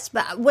chest.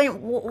 But I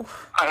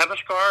have a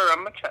scar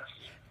around my chest.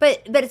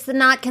 But it's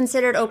not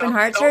considered open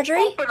heart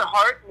surgery? Open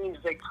heart means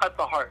they cut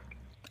the heart.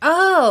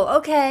 Oh,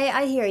 okay.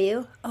 I hear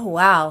you. Oh,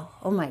 wow.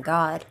 Oh, my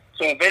God.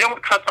 So if they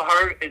don't cut the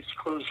heart, it's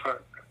closed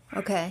heart.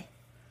 Okay.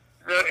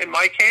 In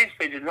my case,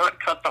 they did not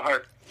cut the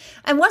heart.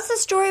 And what's the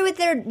story with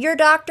your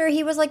doctor?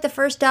 He was like the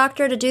first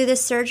doctor to do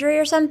this surgery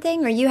or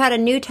something? Or you had a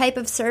new type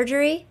of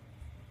surgery?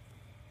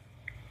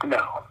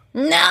 No.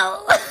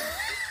 No.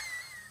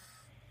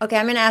 Okay,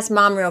 I'm going to ask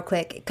Mom real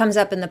quick. It comes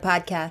up in the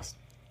podcast.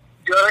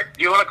 Do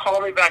you want to call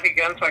me back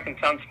again so I can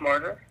sound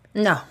smarter?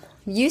 No.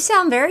 You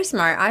sound very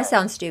smart. I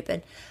sound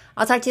stupid.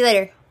 I'll talk to you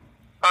later.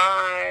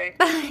 Bye.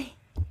 Bye.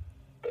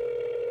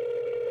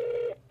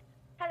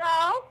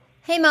 Hello?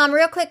 Hey, Mom,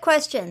 real quick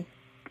question.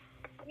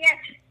 Yes.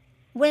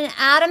 When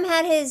Adam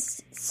had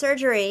his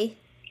surgery,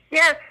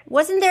 Yes.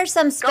 wasn't there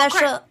some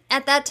special...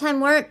 At that time,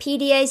 weren't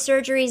PDA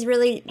surgeries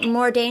really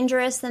more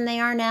dangerous than they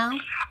are now?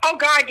 Oh,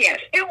 God, yes.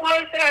 It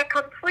was a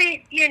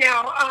complete,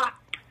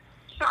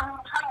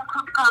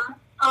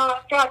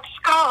 got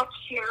scallops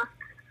here.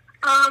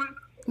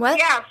 What?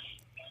 Yes.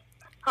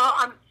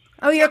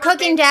 Oh, you're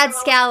cooking Dad's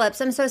scallops.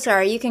 I'm so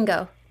sorry. You can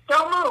go.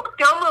 Don't move.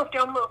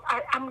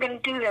 I'm going to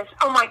do this.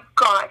 Oh, my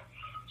God.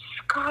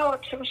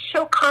 Scallops. It was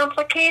so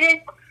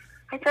complicated.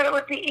 I thought it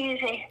would be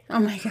easy. Oh,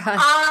 my God.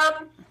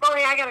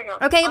 Molly, I got to go.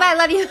 Okay, goodbye.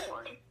 Love you.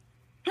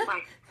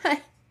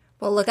 Bye.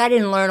 Well, look, I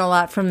didn't learn a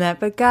lot from that,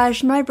 but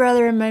gosh, my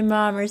brother and my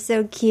mom are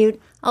so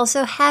cute.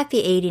 Also,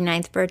 happy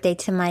 89th birthday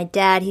to my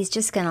dad. He's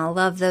just going to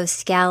love those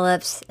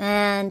scallops.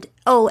 And,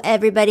 oh,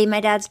 everybody, my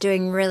dad's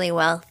doing really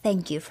well.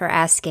 Thank you for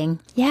asking.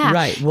 Yeah.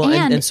 Right. Well,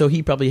 and so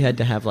he probably had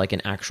to have like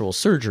an actual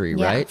surgery,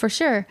 yeah, right? For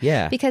sure.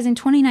 Yeah. Because in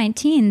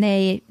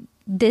 2019,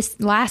 this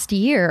last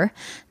year,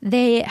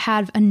 they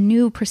have a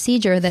new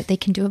procedure that they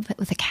can do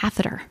with a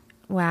catheter.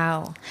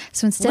 Wow.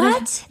 So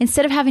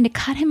instead of having to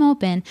cut him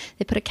open,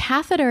 they put a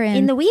catheter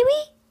in the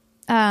wee-wee?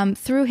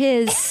 Through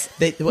his...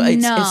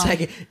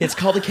 It's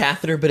called a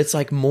catheter, but it's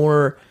like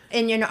more...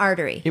 In an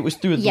artery. It was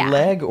through the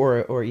leg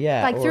or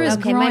Like through his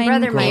groin my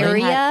brother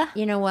area.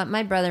 You know what?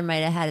 My brother might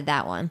have had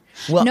that one.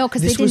 Well, no,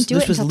 because they didn't do it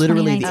This was until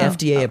literally the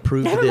 2019. FDA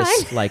approved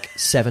this like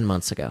 7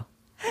 months ago.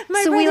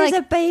 My brother's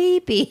a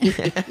baby.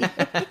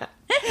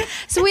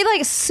 So we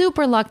like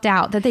super lucked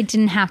out that they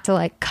didn't have to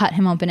like cut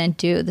him open and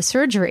do the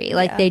surgery.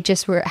 Like they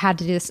just had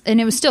to do this,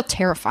 and it was still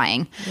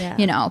terrifying,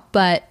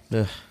 but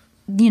Ugh.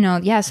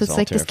 So it's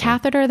like this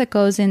catheter that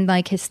goes in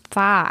like his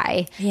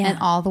thigh and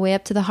all the way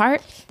up to the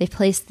heart. They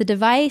placed the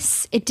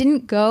device. It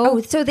didn't go.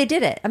 Oh, so they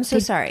did it. I'm so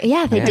sorry.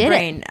 Yeah, they did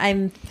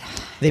it.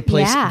 They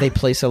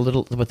place a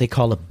little, what they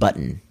call a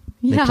button.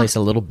 They place a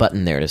little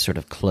button there to sort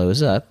of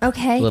close up.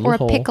 Okay. Or a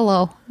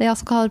piccolo. They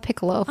also call it a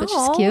piccolo, which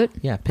is cute.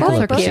 Yeah,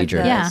 piccolo procedure.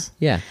 Yeah.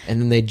 Yeah.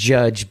 And then they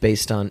judge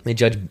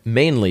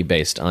mainly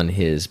based on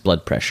his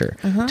blood pressure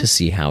to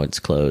see how it's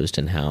closed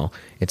and how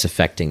it's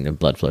affecting the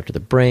blood flow to the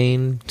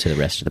brain, to the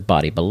rest of the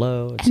body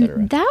below, etc.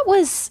 And that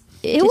was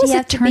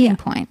a turning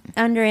point.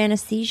 Under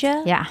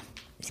anesthesia? Yeah.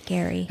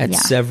 Scary. At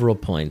several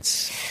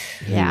points.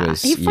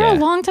 For a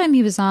long time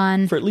he was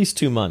on... For at least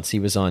 2 months he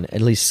was on at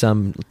least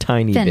some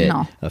tiny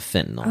fentanyl. bit of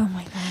fentanyl. Oh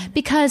my God.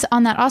 Because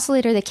on that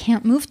oscillator they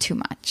can't move too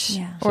much.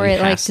 Yeah. Or it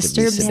like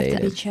disturbs them. They have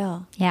to them. be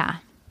chill. Yeah.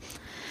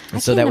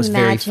 And so that was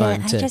very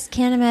fun. I just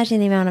can't imagine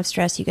the amount of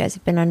stress you guys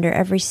have been under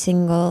every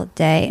single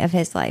day of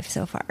his life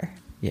so far.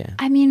 Yeah.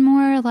 I mean,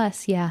 more or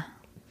less, yeah.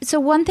 So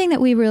one thing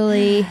that we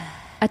really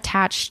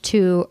attached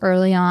to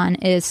early on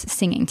is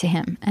singing to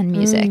him and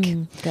music.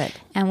 Good.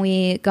 And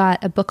we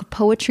got a book of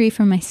poetry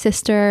from my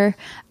sister,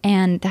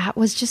 and that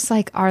was just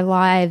like our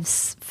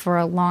lives for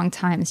a long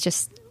time. It's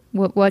just,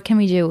 what can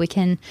we do? We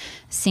can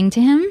sing to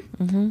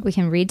him, we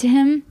can read to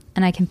him,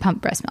 and I can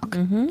pump breast milk.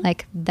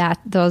 Like that,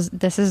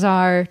 this is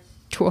our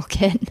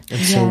toolkit.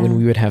 And so when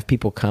we would have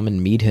people come and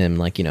meet him,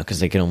 like, because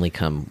they could only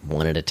come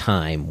one at a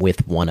time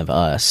with one of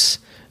us,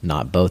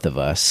 not both of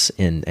us,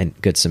 in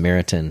Good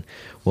Samaritan,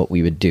 what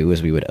we would do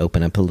is we would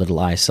open up a little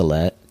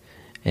isolette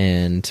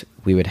and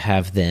we would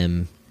have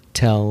them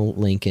tell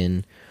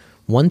Lincoln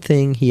one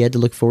thing he had to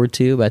look forward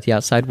to about the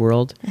outside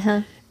world,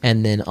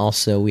 and then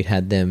also we'd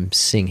had them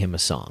sing him a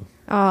song.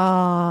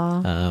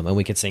 Aww. And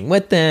we could sing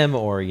with them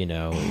or,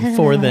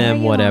 for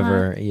them,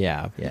 whatever.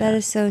 Yeah. That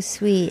is so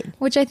sweet.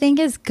 Which I think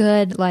is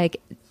good,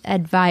 like,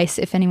 advice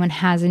if anyone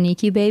has a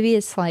NICU baby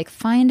is like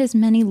find as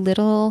many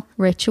little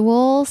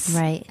rituals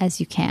as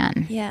you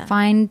can. Yeah.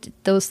 Find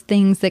those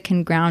things that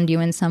can ground you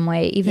in some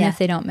way, even if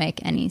they don't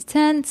make any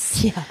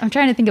sense. Yeah. I'm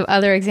trying to think of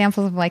other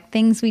examples of like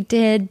things we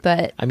did,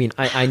 but I mean,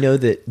 I know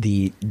that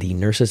the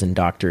nurses and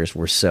doctors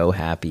were so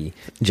happy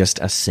just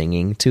us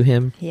singing to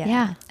him.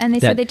 Yeah. And they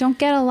said they don't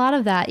get a lot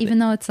of that, even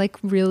though it's like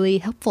really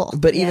helpful.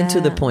 But even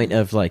to the point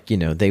of like,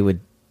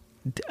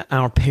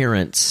 our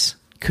parents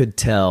could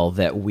tell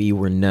that we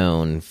were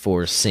known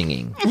for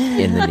singing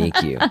in the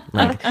NICU.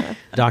 Like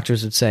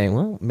doctors would say,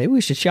 well, maybe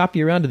we should shop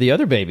you around to the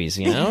other babies,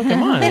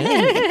 come on,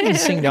 you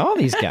sing to all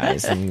these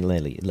guys and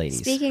ladies.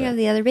 Speaking of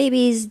the other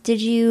babies,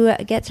 did you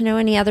get to know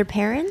any other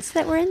parents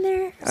that were in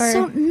there?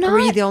 Or were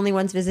you the only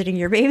ones visiting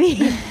your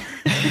baby?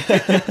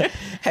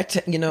 That's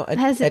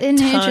an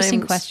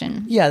interesting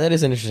question. Yeah, that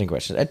is an interesting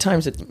question. At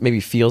times it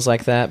maybe feels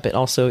like that, but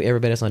also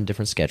everybody's on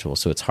different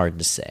schedules, so it's hard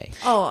to say.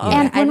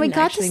 And when we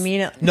got to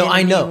mean it, no,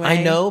 I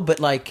know, but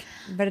like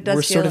it does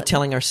we're sort of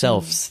telling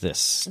ourselves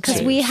this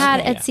because we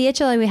had at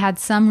CHLA we had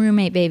some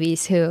roommate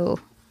babies who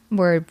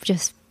were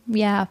just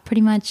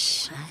pretty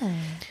much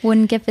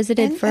wouldn't get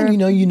visited for.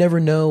 And you never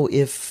know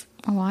if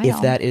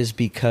while. that is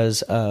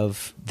because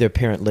of their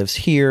parent lives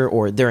here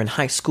or they're in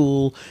high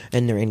school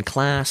and they're in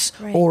class,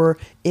 or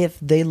if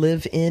they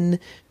live in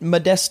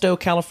Modesto,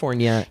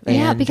 California,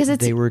 and because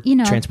they were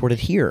transported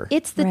here.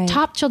 It's the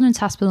top children's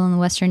hospital in the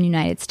Western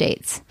United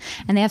States,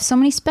 and they have so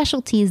many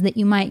specialties that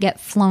you might get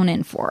flown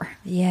in for.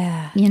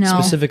 Yeah.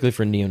 Specifically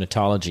for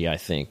neonatology, I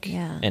think.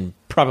 Yeah. And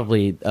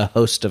probably a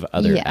host of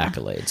other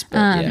accolades.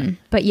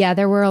 But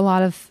there were a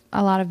lot of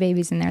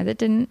babies in there that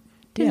didn't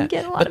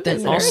get a lot of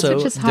visitors, also,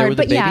 which is hard. there were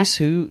the babies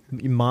who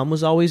mom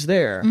was always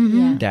there,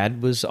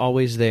 dad was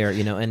always there,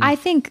 and I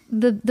think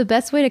the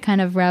best way to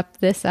kind of wrap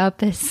this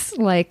up is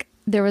like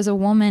there was a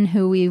woman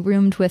who we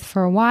roomed with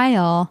for a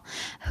while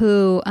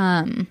who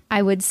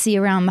I would see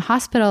around the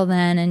hospital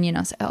then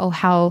and say,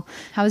 oh,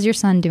 how's your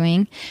son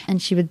doing?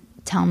 And she would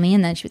tell me,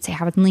 and then she would say,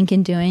 how is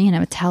Lincoln doing? And I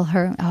would tell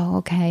her, oh,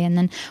 okay. And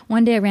then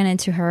one day I ran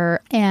into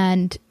her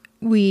and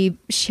we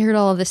shared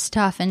all of this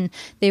stuff, and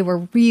they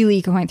were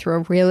really going through a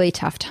really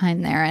tough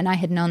time there. And I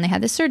had known they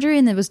had this surgery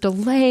and it was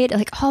delayed,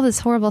 like all this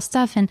horrible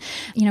stuff. And,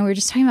 we were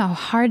just talking about how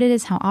hard it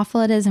is, how awful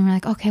it is. And we're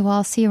like, okay, well,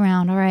 I'll see you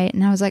around. All right.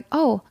 And I was like,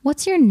 oh,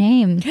 what's your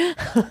name?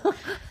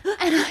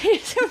 And I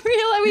just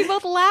realized we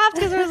both laughed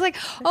because I was like,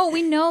 oh,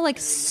 we know like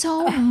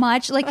so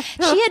much. Like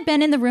she had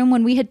been in the room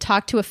when we had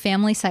talked to a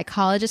family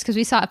psychologist because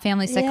we saw a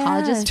family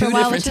psychologist for a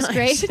while, which is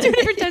great. 2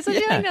 different times. So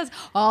she like knows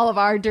all of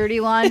our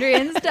dirty laundry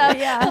and stuff.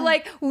 But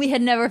like we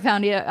had never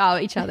found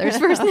out each other's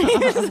first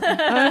names.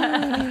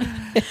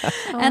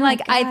 And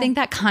like I think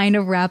that kind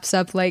of wraps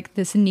up like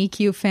this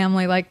NICU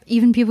family. Like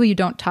even people you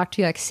don't talk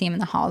to, you like see them in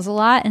the halls a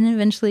lot, and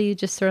eventually you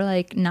just sort of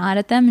like nod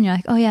at them and you're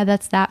like, oh yeah,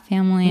 that's that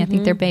family. I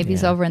think their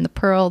baby's over in the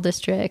Pearl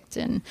district.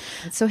 And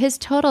so his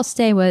total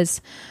stay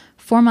was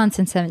 4 months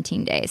and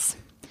 17 days.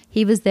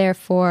 He was there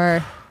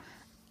for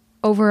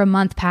over a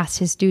month past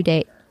his due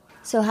date.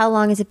 So how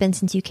long has it been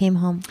since you came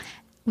home?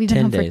 We've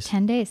been home for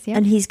 10 days. Yeah.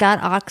 And he's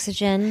got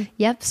oxygen.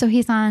 Yep. So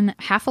he's on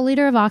half a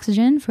liter of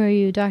oxygen for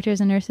you doctors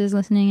and nurses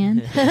listening in,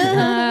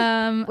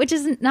 which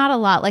is not a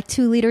lot. Like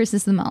 2 liters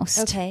is the most.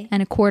 Okay.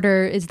 And a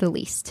quarter is the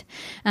least.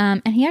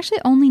 And he actually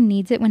only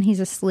needs it when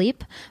he's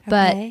asleep.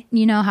 But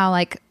you know how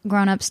like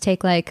grown-ups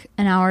take like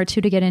an hour or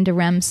 2 to get into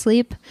REM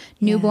sleep?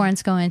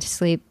 Newborns go into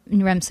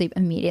REM sleep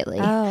immediately.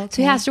 Oh, okay.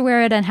 So he has to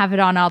wear it and have it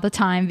on all the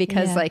time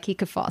because like he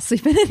could fall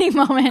asleep at any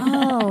moment.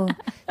 Oh.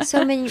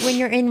 So when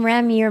you're in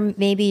REM,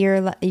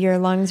 your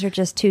lungs are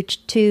just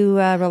too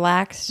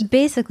relaxed?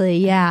 Basically,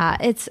 yeah.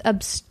 It's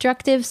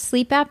obstructive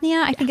sleep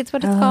apnea, I think it's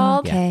what it's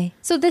called. Okay.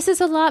 So this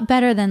is a lot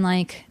better than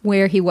like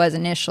where he was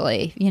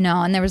initially,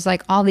 and there was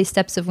like all these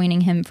steps of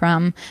weaning him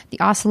from the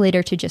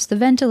oscillator to just the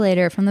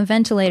ventilator, from the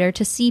ventilator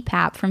to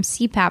CPAP, from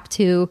CPAP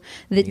to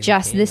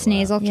this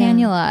nasal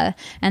cannula,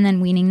 and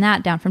then weaning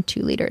that down from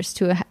 2 liters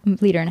to a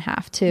liter and a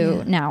half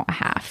to now a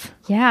half.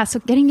 Yeah, so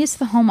getting used to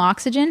the home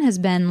oxygen has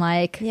been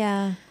like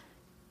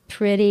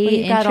pretty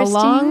you've got a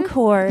long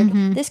cord.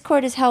 Mm-hmm. This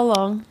cord is how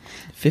long?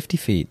 50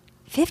 feet.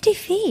 50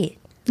 feet?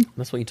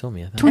 That's what you told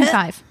me. I thought.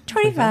 25.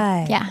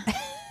 25. Yeah.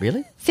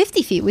 Really?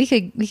 50 feet. We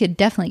could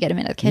definitely get him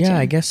in the kitchen. Yeah,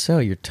 I guess so.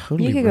 You're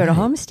totally You could go to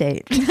Home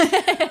State.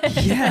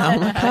 Yeah, oh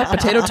my God,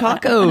 potato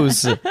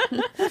tacos.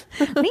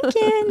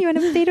 Lincoln, you want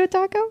a potato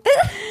taco?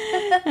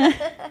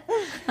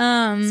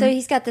 So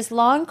he's got this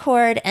long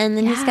cord, and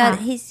then he's got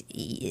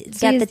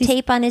the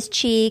tape on his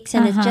cheeks,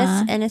 and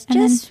it's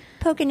just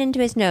poking into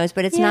his nose,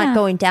 but it's not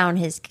going down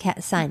his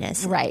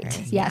sinus.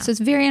 Right. Yeah. So it's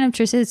very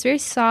unobtrusive. It's very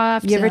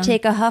soft. You ever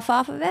take a huff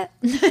off of it?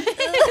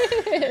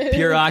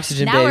 Pure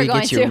oxygen, now baby,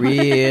 gets you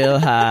real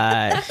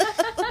high.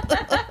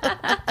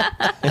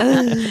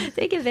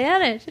 Take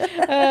advantage.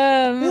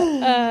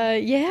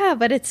 Yeah,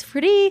 but it's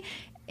pretty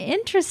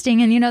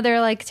interesting. And there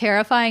are like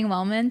terrifying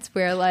moments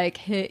where like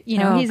he's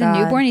a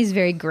newborn, he's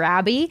very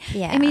grabby.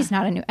 Yeah. I mean, he's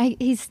not a new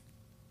he's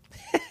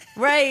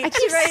Right.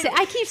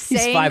 I keep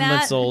saying He's 5 that.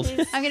 months old.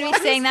 I'm going to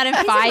be saying that in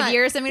 5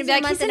 years. I'm going to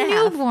be like, he's a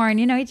newborn.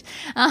 You know,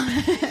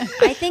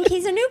 I think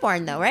he's a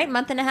newborn, though, right?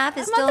 Month and a half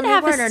is still a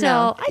newborn, or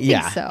no? I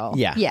think so.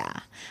 Yeah.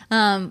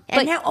 And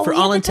now, for we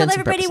all have to tell intents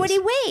and everybody what he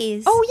purposes.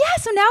 weighs. Oh,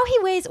 yeah. So now he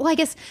weighs, well, I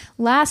guess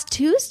last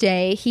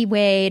Tuesday he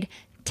weighed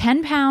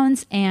 10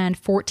 pounds and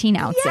 14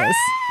 ounces. Yeah.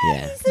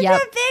 He's such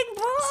a big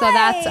boy. So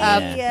that's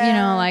up,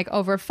 like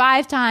over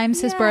 5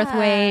 times his birth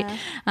weight.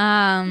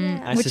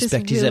 I which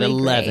suspect is he's at really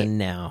 11 great.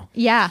 now.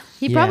 Yeah,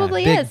 he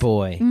probably big is.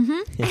 Boy.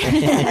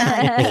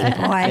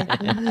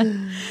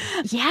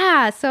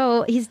 Yeah,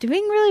 so he's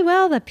doing really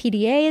well. The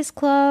PDA is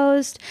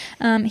closed.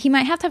 He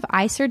might have to have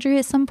eye surgery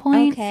at some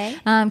point. Okay.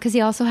 Because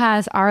he also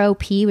has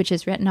ROP, which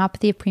is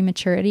retinopathy of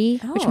prematurity,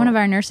 which one of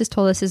our nurses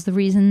told us is the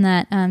reason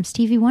that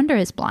Stevie Wonder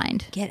is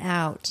blind. Get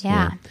out.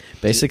 Yeah.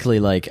 Basically,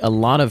 like a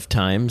lot of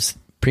times,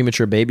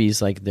 premature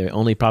babies, like the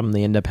only problem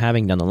they end up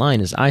having down the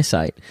line is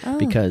eyesight,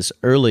 because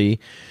early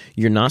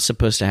you're not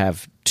supposed to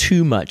have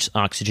too much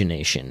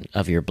oxygenation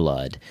of your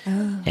blood,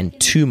 and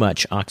too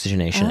much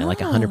oxygenation at like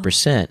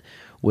 100%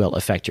 will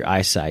affect your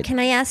eyesight. Can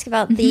I ask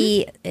about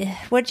the,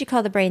 what did you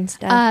call the brain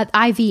stuff?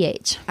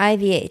 IVH.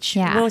 IVH.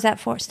 Yeah. What was that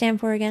stand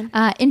for again?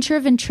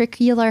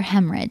 Intraventricular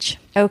hemorrhage.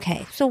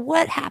 Okay. So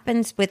what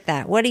happens with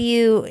that? What are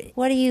you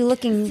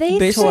looking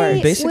They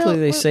towards?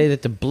 They say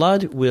that the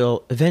blood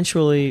will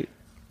eventually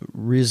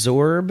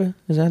resorb.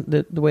 Is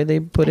that the way they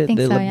put it?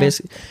 think so, yeah.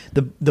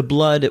 The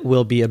blood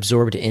will be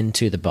absorbed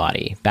into the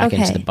body, back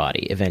into Okay. the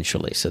body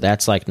eventually. So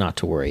that's like not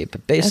to worry.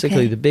 But basically,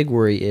 Okay. the big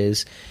worry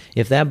is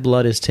if that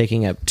blood is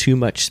taking up too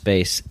much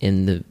space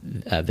in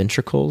the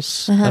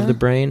ventricles of the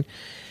brain,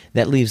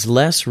 that leaves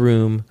less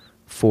room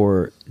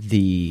for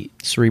the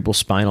cerebral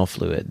spinal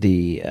fluid,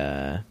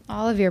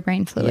 All of your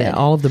brain fluid.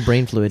 all of the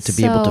brain fluid to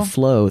be able to So-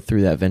 flow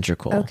through that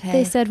ventricle. Okay.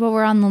 They said what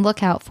we're on the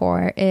lookout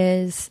for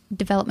is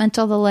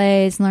developmental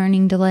delays,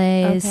 learning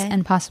delays, Okay.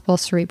 and possible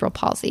cerebral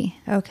palsy.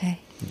 Okay.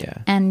 Yeah.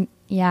 And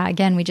yeah,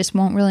 again, we just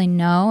won't really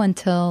know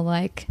until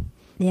like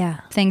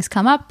Yeah. things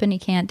come up and he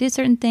can't do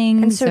certain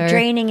things. And so or-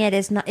 draining it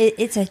is not.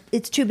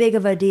 It's too big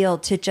of a deal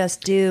to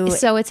just do.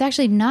 So it's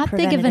actually not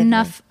big of preventatively.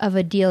 enough of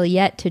a deal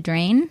yet to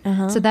drain.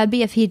 So that'd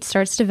be if he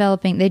starts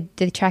developing.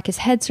 They track his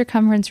head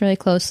circumference really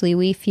closely.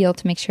 We feel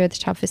to make sure the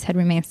top of his head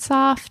remains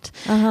soft.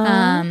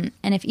 And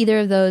if either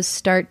of those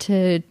start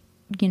to,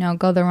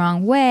 go the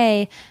wrong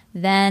way,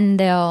 then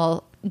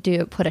they'll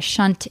put a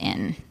shunt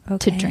in to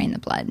Okay. drain the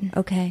blood.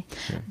 Okay.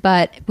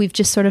 But we've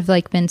just sort of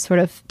been sort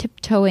of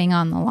tiptoeing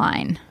on the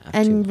line.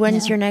 And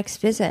when's your next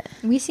visit?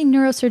 We see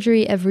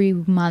neurosurgery every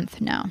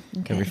month now.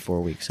 Every 4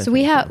 weeks. I So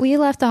we think. we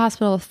left the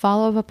hospital with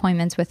follow-up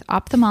appointments with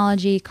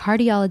ophthalmology,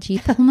 cardiology,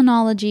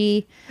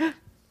 pulmonology,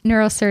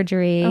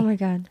 neurosurgery. Oh my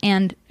God.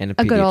 And And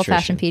a a good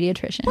old-fashioned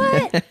pediatrician.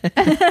 What?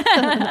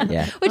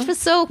 Yeah. Which was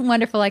so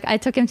wonderful. Like I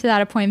took him to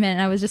that appointment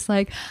and I was just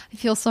like, I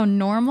feel so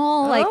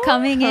normal, like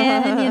coming in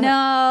and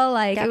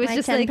Got it was my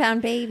just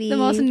 10-pound baby. the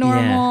most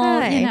normal,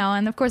 Hi.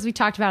 and of course we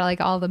talked about like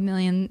all the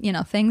million,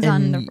 things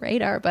on the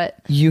radar, but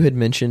You had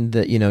mentioned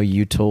that,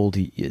 you told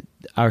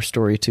our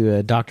story to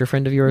a doctor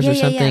friend of yours or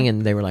something,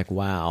 and they were like,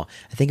 wow.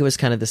 I think it was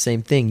kind of the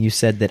same thing. You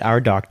said that our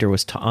doctor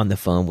was on the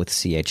phone with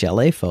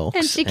CHLA folks.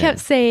 and she kept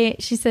saying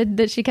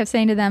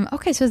to them,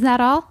 okay, so is that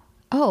all?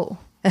 Oh,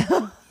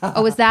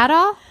 is that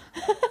all?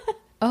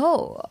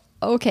 Oh,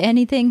 okay.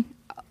 Anything?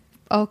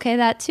 Okay,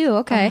 that too.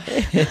 Okay.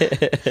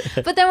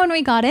 But then when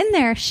we got in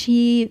there,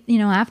 she,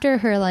 after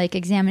her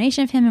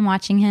examination of him and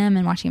watching him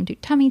do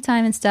tummy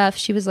time and stuff,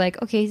 she was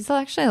like, okay, he's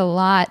actually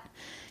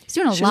he's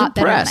doing a She was lot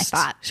better than I impressed.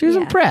 thought. She was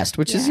impressed,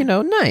 which is,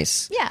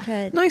 nice. Yeah.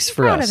 Good. Nice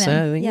for Proud us. of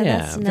him. Yeah,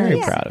 that's very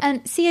nice. proud of him.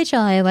 And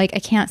CHLA, I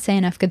can't say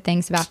enough good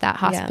things about that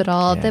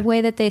hospital. Yeah. The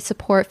way that they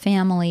support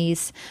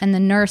families and the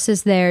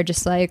nurses there,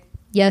 just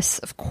yes,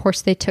 of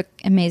course they took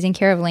amazing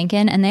care of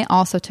Lincoln, and they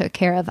also took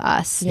care of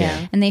us.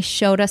 Yeah. And they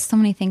showed us so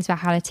many things about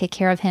how to take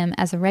care of him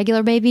as a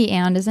regular baby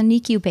and as a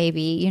NICU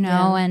baby,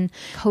 and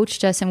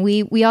coached us. And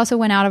we also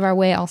went out of our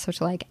way also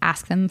to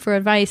ask them for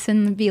advice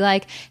and be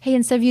like, hey,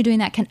 instead of you doing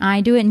that, can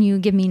I do it and you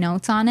give me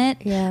notes on it?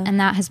 Yeah. And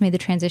that has made the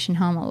transition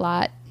home a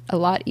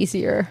lot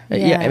easier.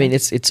 Yeah, I mean,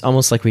 it's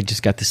almost like we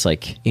just got this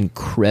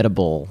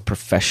incredible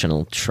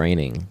professional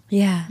training.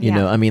 Yeah.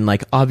 I mean,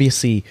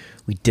 obviously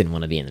we didn't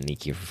want to be in the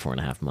NICU for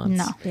 4.5 months.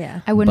 No. Yeah.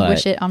 I wouldn't But-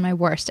 wish it on my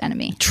worst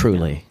enemy.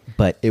 Truly.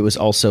 But it was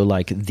also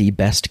the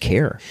best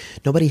care.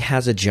 Nobody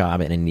has a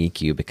job at a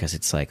NICU because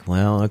it's there's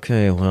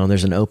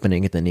an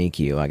opening at the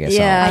NICU. I guess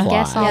Yeah. I'll apply.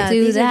 I guess I'll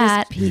do these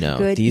that. Are just No,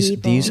 good these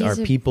people. are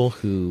people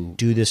who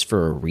do this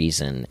for a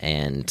reason,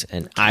 and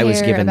I was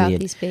Care given about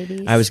these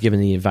babies. I was given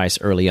the advice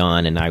early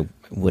on, and I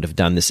would have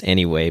done this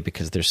anyway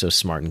because they're so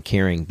smart and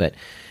caring. But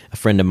a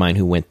friend of mine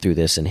who went through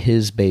this, and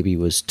his baby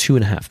was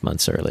 2.5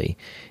 months early,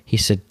 he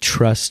said,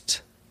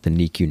 trust the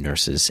NICU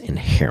nurses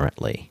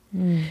inherently.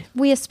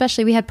 We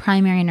had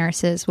primary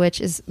nurses, which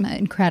is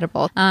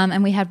incredible.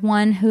 And we had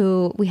one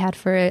who we had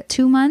for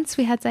 2 months.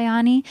 We had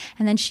Zayani,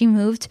 and then she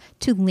moved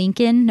to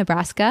Lincoln,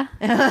 Nebraska,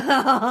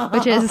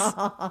 which is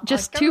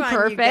just too on, you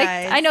perfect.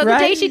 guys. I know the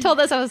day she told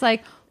us, I was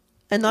like,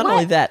 And not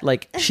only that,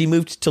 like, she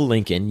moved to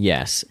Lincoln,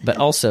 yes, but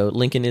also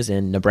Lincoln is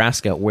in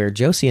Nebraska, where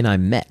Josie and I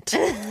met.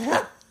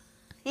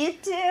 You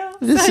too.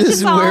 This So is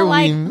it's all where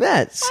like- we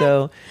met.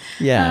 So,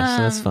 yeah,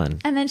 so that's fun.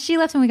 And then she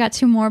left and we got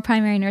 2 more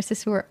primary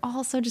nurses who were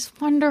also just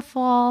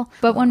wonderful.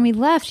 But when we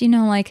left,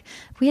 like,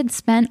 we had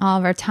spent all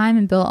of our time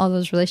and built all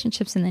those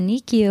relationships in the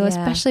NICU,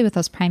 especially with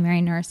those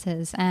primary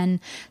nurses. And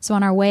so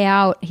on our way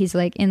out, he's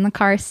like in the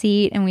car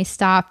seat and we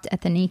stopped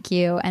at the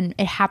NICU. And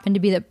it happened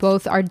to be that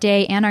both our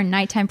day and our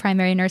nighttime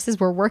primary nurses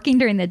were working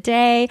during the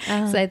day.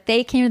 So that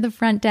they came to the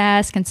front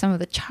desk and some of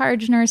the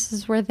charge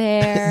nurses were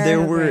there.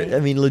 There were, I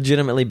mean,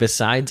 legitimately,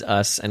 besides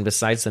us and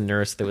besides the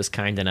nurse that was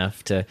kind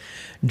enough to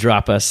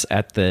drop us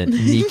at the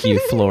NICU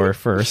floor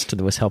first,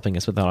 that was helping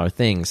us with all our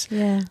things,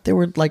 there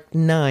were like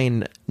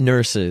 9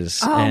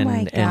 nurses Oh and,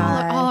 my God. and,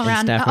 all and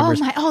around. staff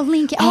members.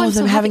 Lincoln. All I'm of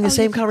them so having happy. the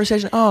same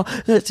conversation.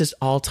 It's just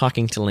all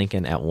talking to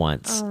Lincoln at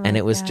once. And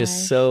it was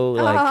just so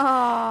like,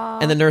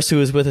 and the nurse who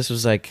was with us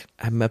was like,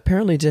 I'm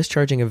apparently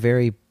discharging a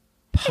very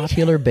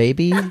popular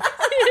baby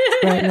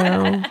right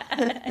now.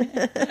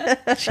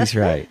 She's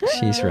right.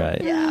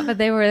 Yeah, but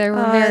they were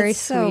very it's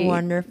so sweet.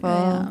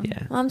 wonderful.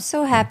 Yeah. Well, I'm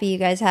so happy you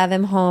guys have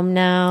him home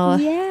now.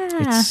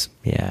 Yeah.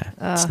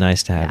 It's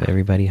nice to have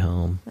everybody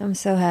home. I'm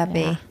so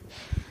happy.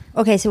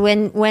 Okay, so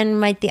when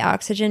might the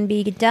oxygen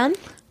be done?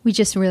 We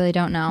just really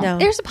don't know. No.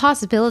 There's a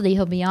possibility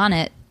he'll be on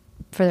it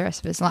for the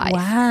rest of his life.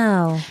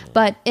 Wow.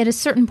 But at a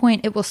certain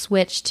point, it will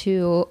switch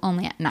to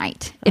only at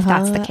night, if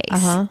that's the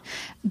case.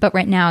 But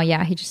right now,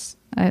 he just,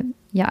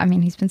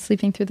 he's been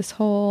sleeping through this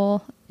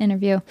whole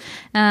interview.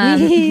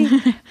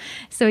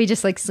 So he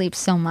just like sleeps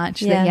so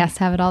much that he has to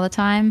have it all the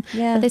time.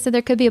 Yeah. But they said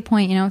there could be a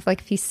point,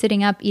 if he's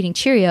sitting up eating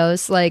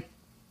Cheerios, like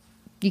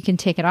you can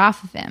take it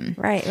off of him.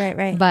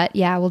 Right. But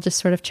we'll just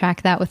sort of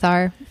track that with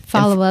our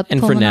follow-up. And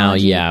for now,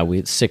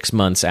 pulmonology. 6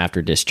 months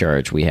after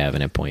discharge, we have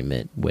an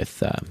appointment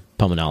with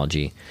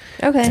pulmonology.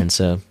 Okay. And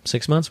so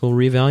 6 months, we'll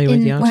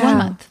reevaluate the oxygen. 1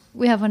 month.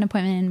 We have an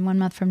appointment in 1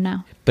 month from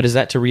now. But is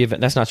that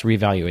that's not to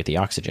reevaluate the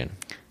oxygen?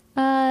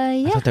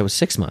 I thought that was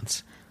 6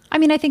 months. I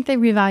mean, I think they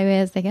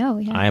reevaluate as they go.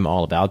 Yeah. I am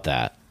all about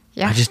that.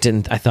 Yeah. I just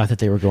didn't. I thought that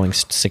they were going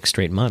 6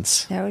 straight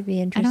months. That would be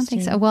I interesting. don't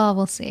think so. Well,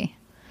 we'll see.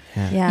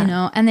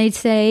 Yeah. And they'd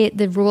say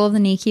the rule of the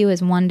NICU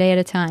is 1 day at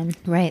a time.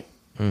 Right.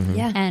 Mm-hmm.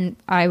 Yeah. And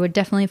I would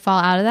definitely fall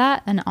out of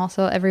that. And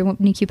also, every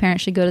NICU parent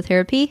should go to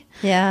therapy.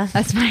 Yeah.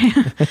 That's my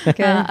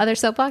other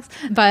soapbox.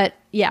 But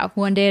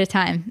 1 day at a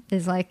time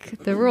is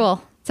like the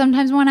rule.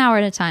 Sometimes 1 hour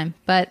at a time,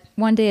 but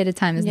 1 day at a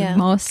time is the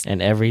most.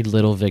 And every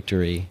little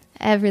victory.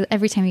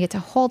 Every time you get to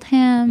hold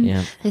him,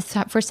 this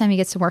first time he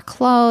gets to wear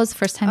clothes,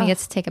 first time he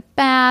gets to take a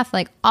bath,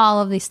 like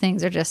all of these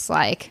things are just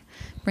like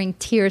bring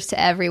tears to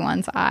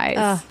everyone's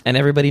eyes. And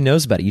everybody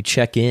knows about it. You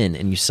check in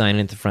and you sign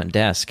in at the front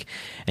desk,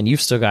 and you've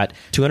still got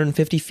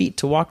 250 feet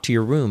to walk to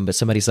your room, but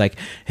somebody's like,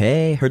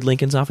 hey, heard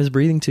Lincoln's off his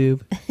breathing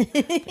tube. And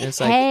it's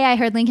like, Hey, I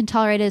heard Lincoln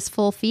tolerated his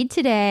full feed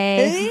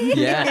today.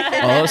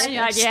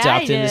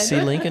 Stopped in to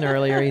see Lincoln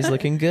earlier. He's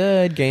looking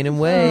good, gaining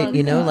weight.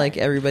 Like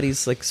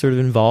everybody's like sort of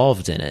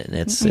involved in it, and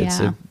it's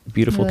a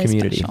beautiful Really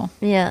community. special.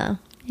 Yeah.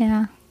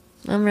 Yeah.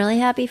 I'm really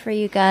happy for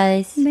you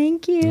guys.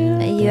 Thank you.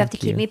 You have to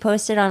keep me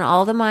posted on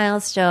all the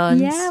milestones.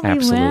 Yeah, we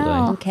Absolutely.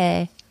 will.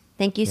 Okay.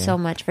 Thank you so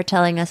much for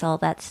telling us all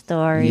that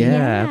story.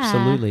 Yeah,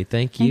 absolutely.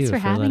 Thank you Thanks for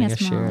having letting us, us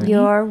share. Mom.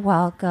 You're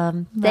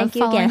welcome. Thank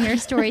you following again. your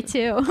story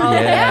too.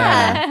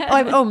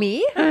 Oh,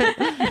 me?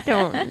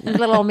 Don't,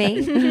 little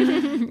me.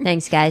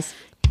 Thanks, guys.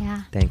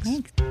 Yeah. Thanks.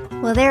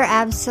 Well, they're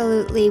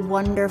absolutely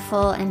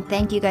wonderful, and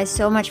thank you guys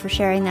so much for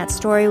sharing that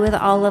story with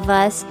all of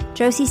us.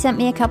 Josie sent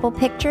me a couple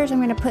pictures. I'm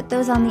going to put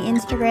those on the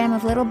Instagram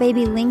of little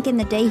baby Lincoln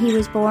the day he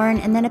was born,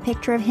 and then a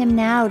picture of him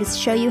now to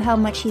show you how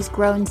much he's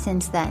grown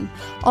since then.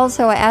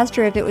 Also, I asked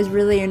her if it was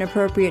really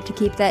inappropriate to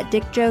keep that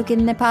dick joke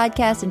in the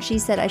podcast, and she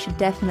said I should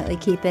definitely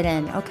keep it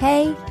in,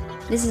 okay?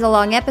 This is a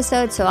long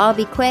episode, so I'll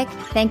be quick.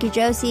 Thank you,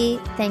 Josie.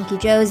 Thank you,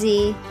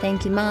 Josie.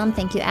 Thank you, Mom.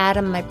 Thank you,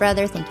 Adam, my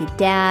brother. Thank you,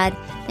 Dad.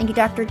 Thank you,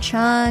 Dr.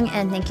 Chung.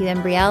 And thank you,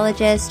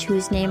 embryologist,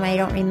 whose name I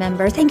don't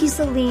remember. Thank you,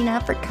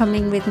 Selena, for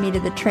coming with me to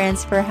the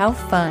transfer. How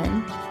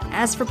fun.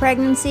 As for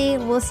pregnancy,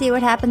 we'll see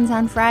what happens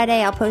on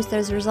Friday. I'll post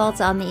those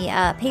results on the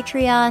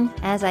Patreon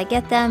as I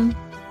get them.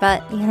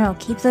 But,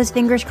 keep those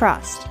fingers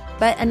crossed.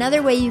 But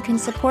another way you can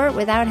support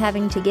without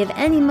having to give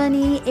any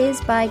money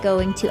is by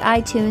going to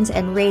iTunes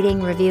and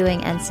rating,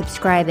 reviewing, and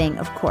subscribing,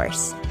 of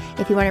course.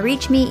 If you want to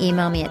reach me,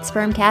 email me at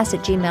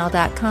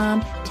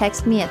spermcast@gmail.com,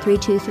 text me at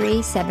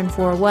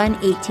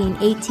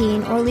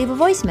 323-741-1818, or leave a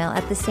voicemail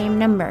at the same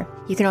number.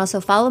 You can also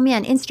follow me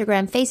on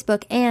Instagram,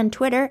 Facebook, and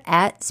Twitter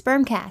at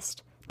Spermcast.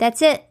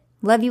 That's it.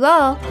 Love you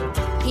all.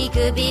 He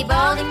could be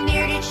balding,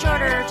 bearded,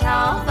 short or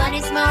tall,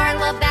 funny, smart,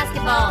 love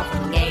basketball,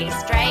 from gay to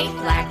straight,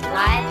 black to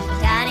white,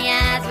 tiny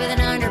eyes with an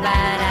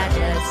underbite. I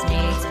just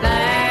need sperm.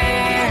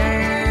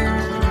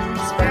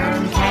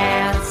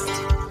 Spermcast.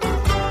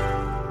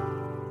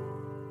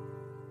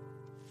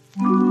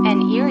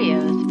 An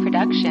Erios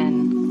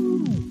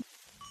production.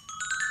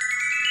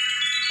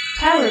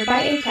 Powered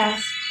by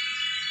Acast.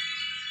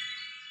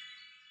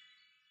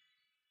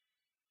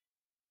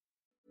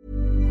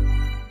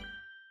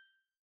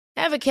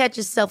 Ever catch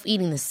yourself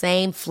eating the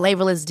same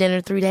flavorless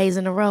dinner 3 days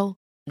in a row?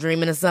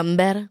 Dreaming of something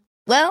better?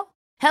 Well,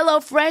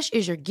 HelloFresh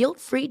is your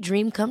guilt-free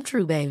dream come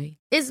true, baby.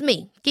 It's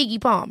me, Keke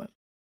Palmer.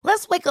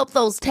 Let's wake up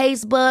those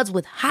taste buds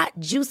with hot,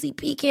 juicy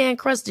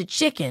pecan-crusted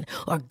chicken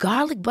or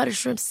garlic butter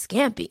shrimp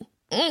scampi.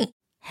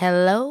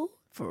 Hello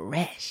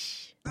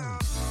Fresh.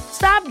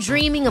 Stop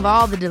dreaming of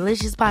all the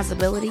delicious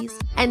possibilities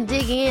and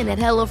dig in at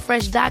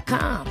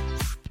HelloFresh.com.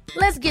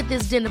 Let's get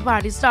this dinner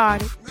party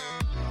started.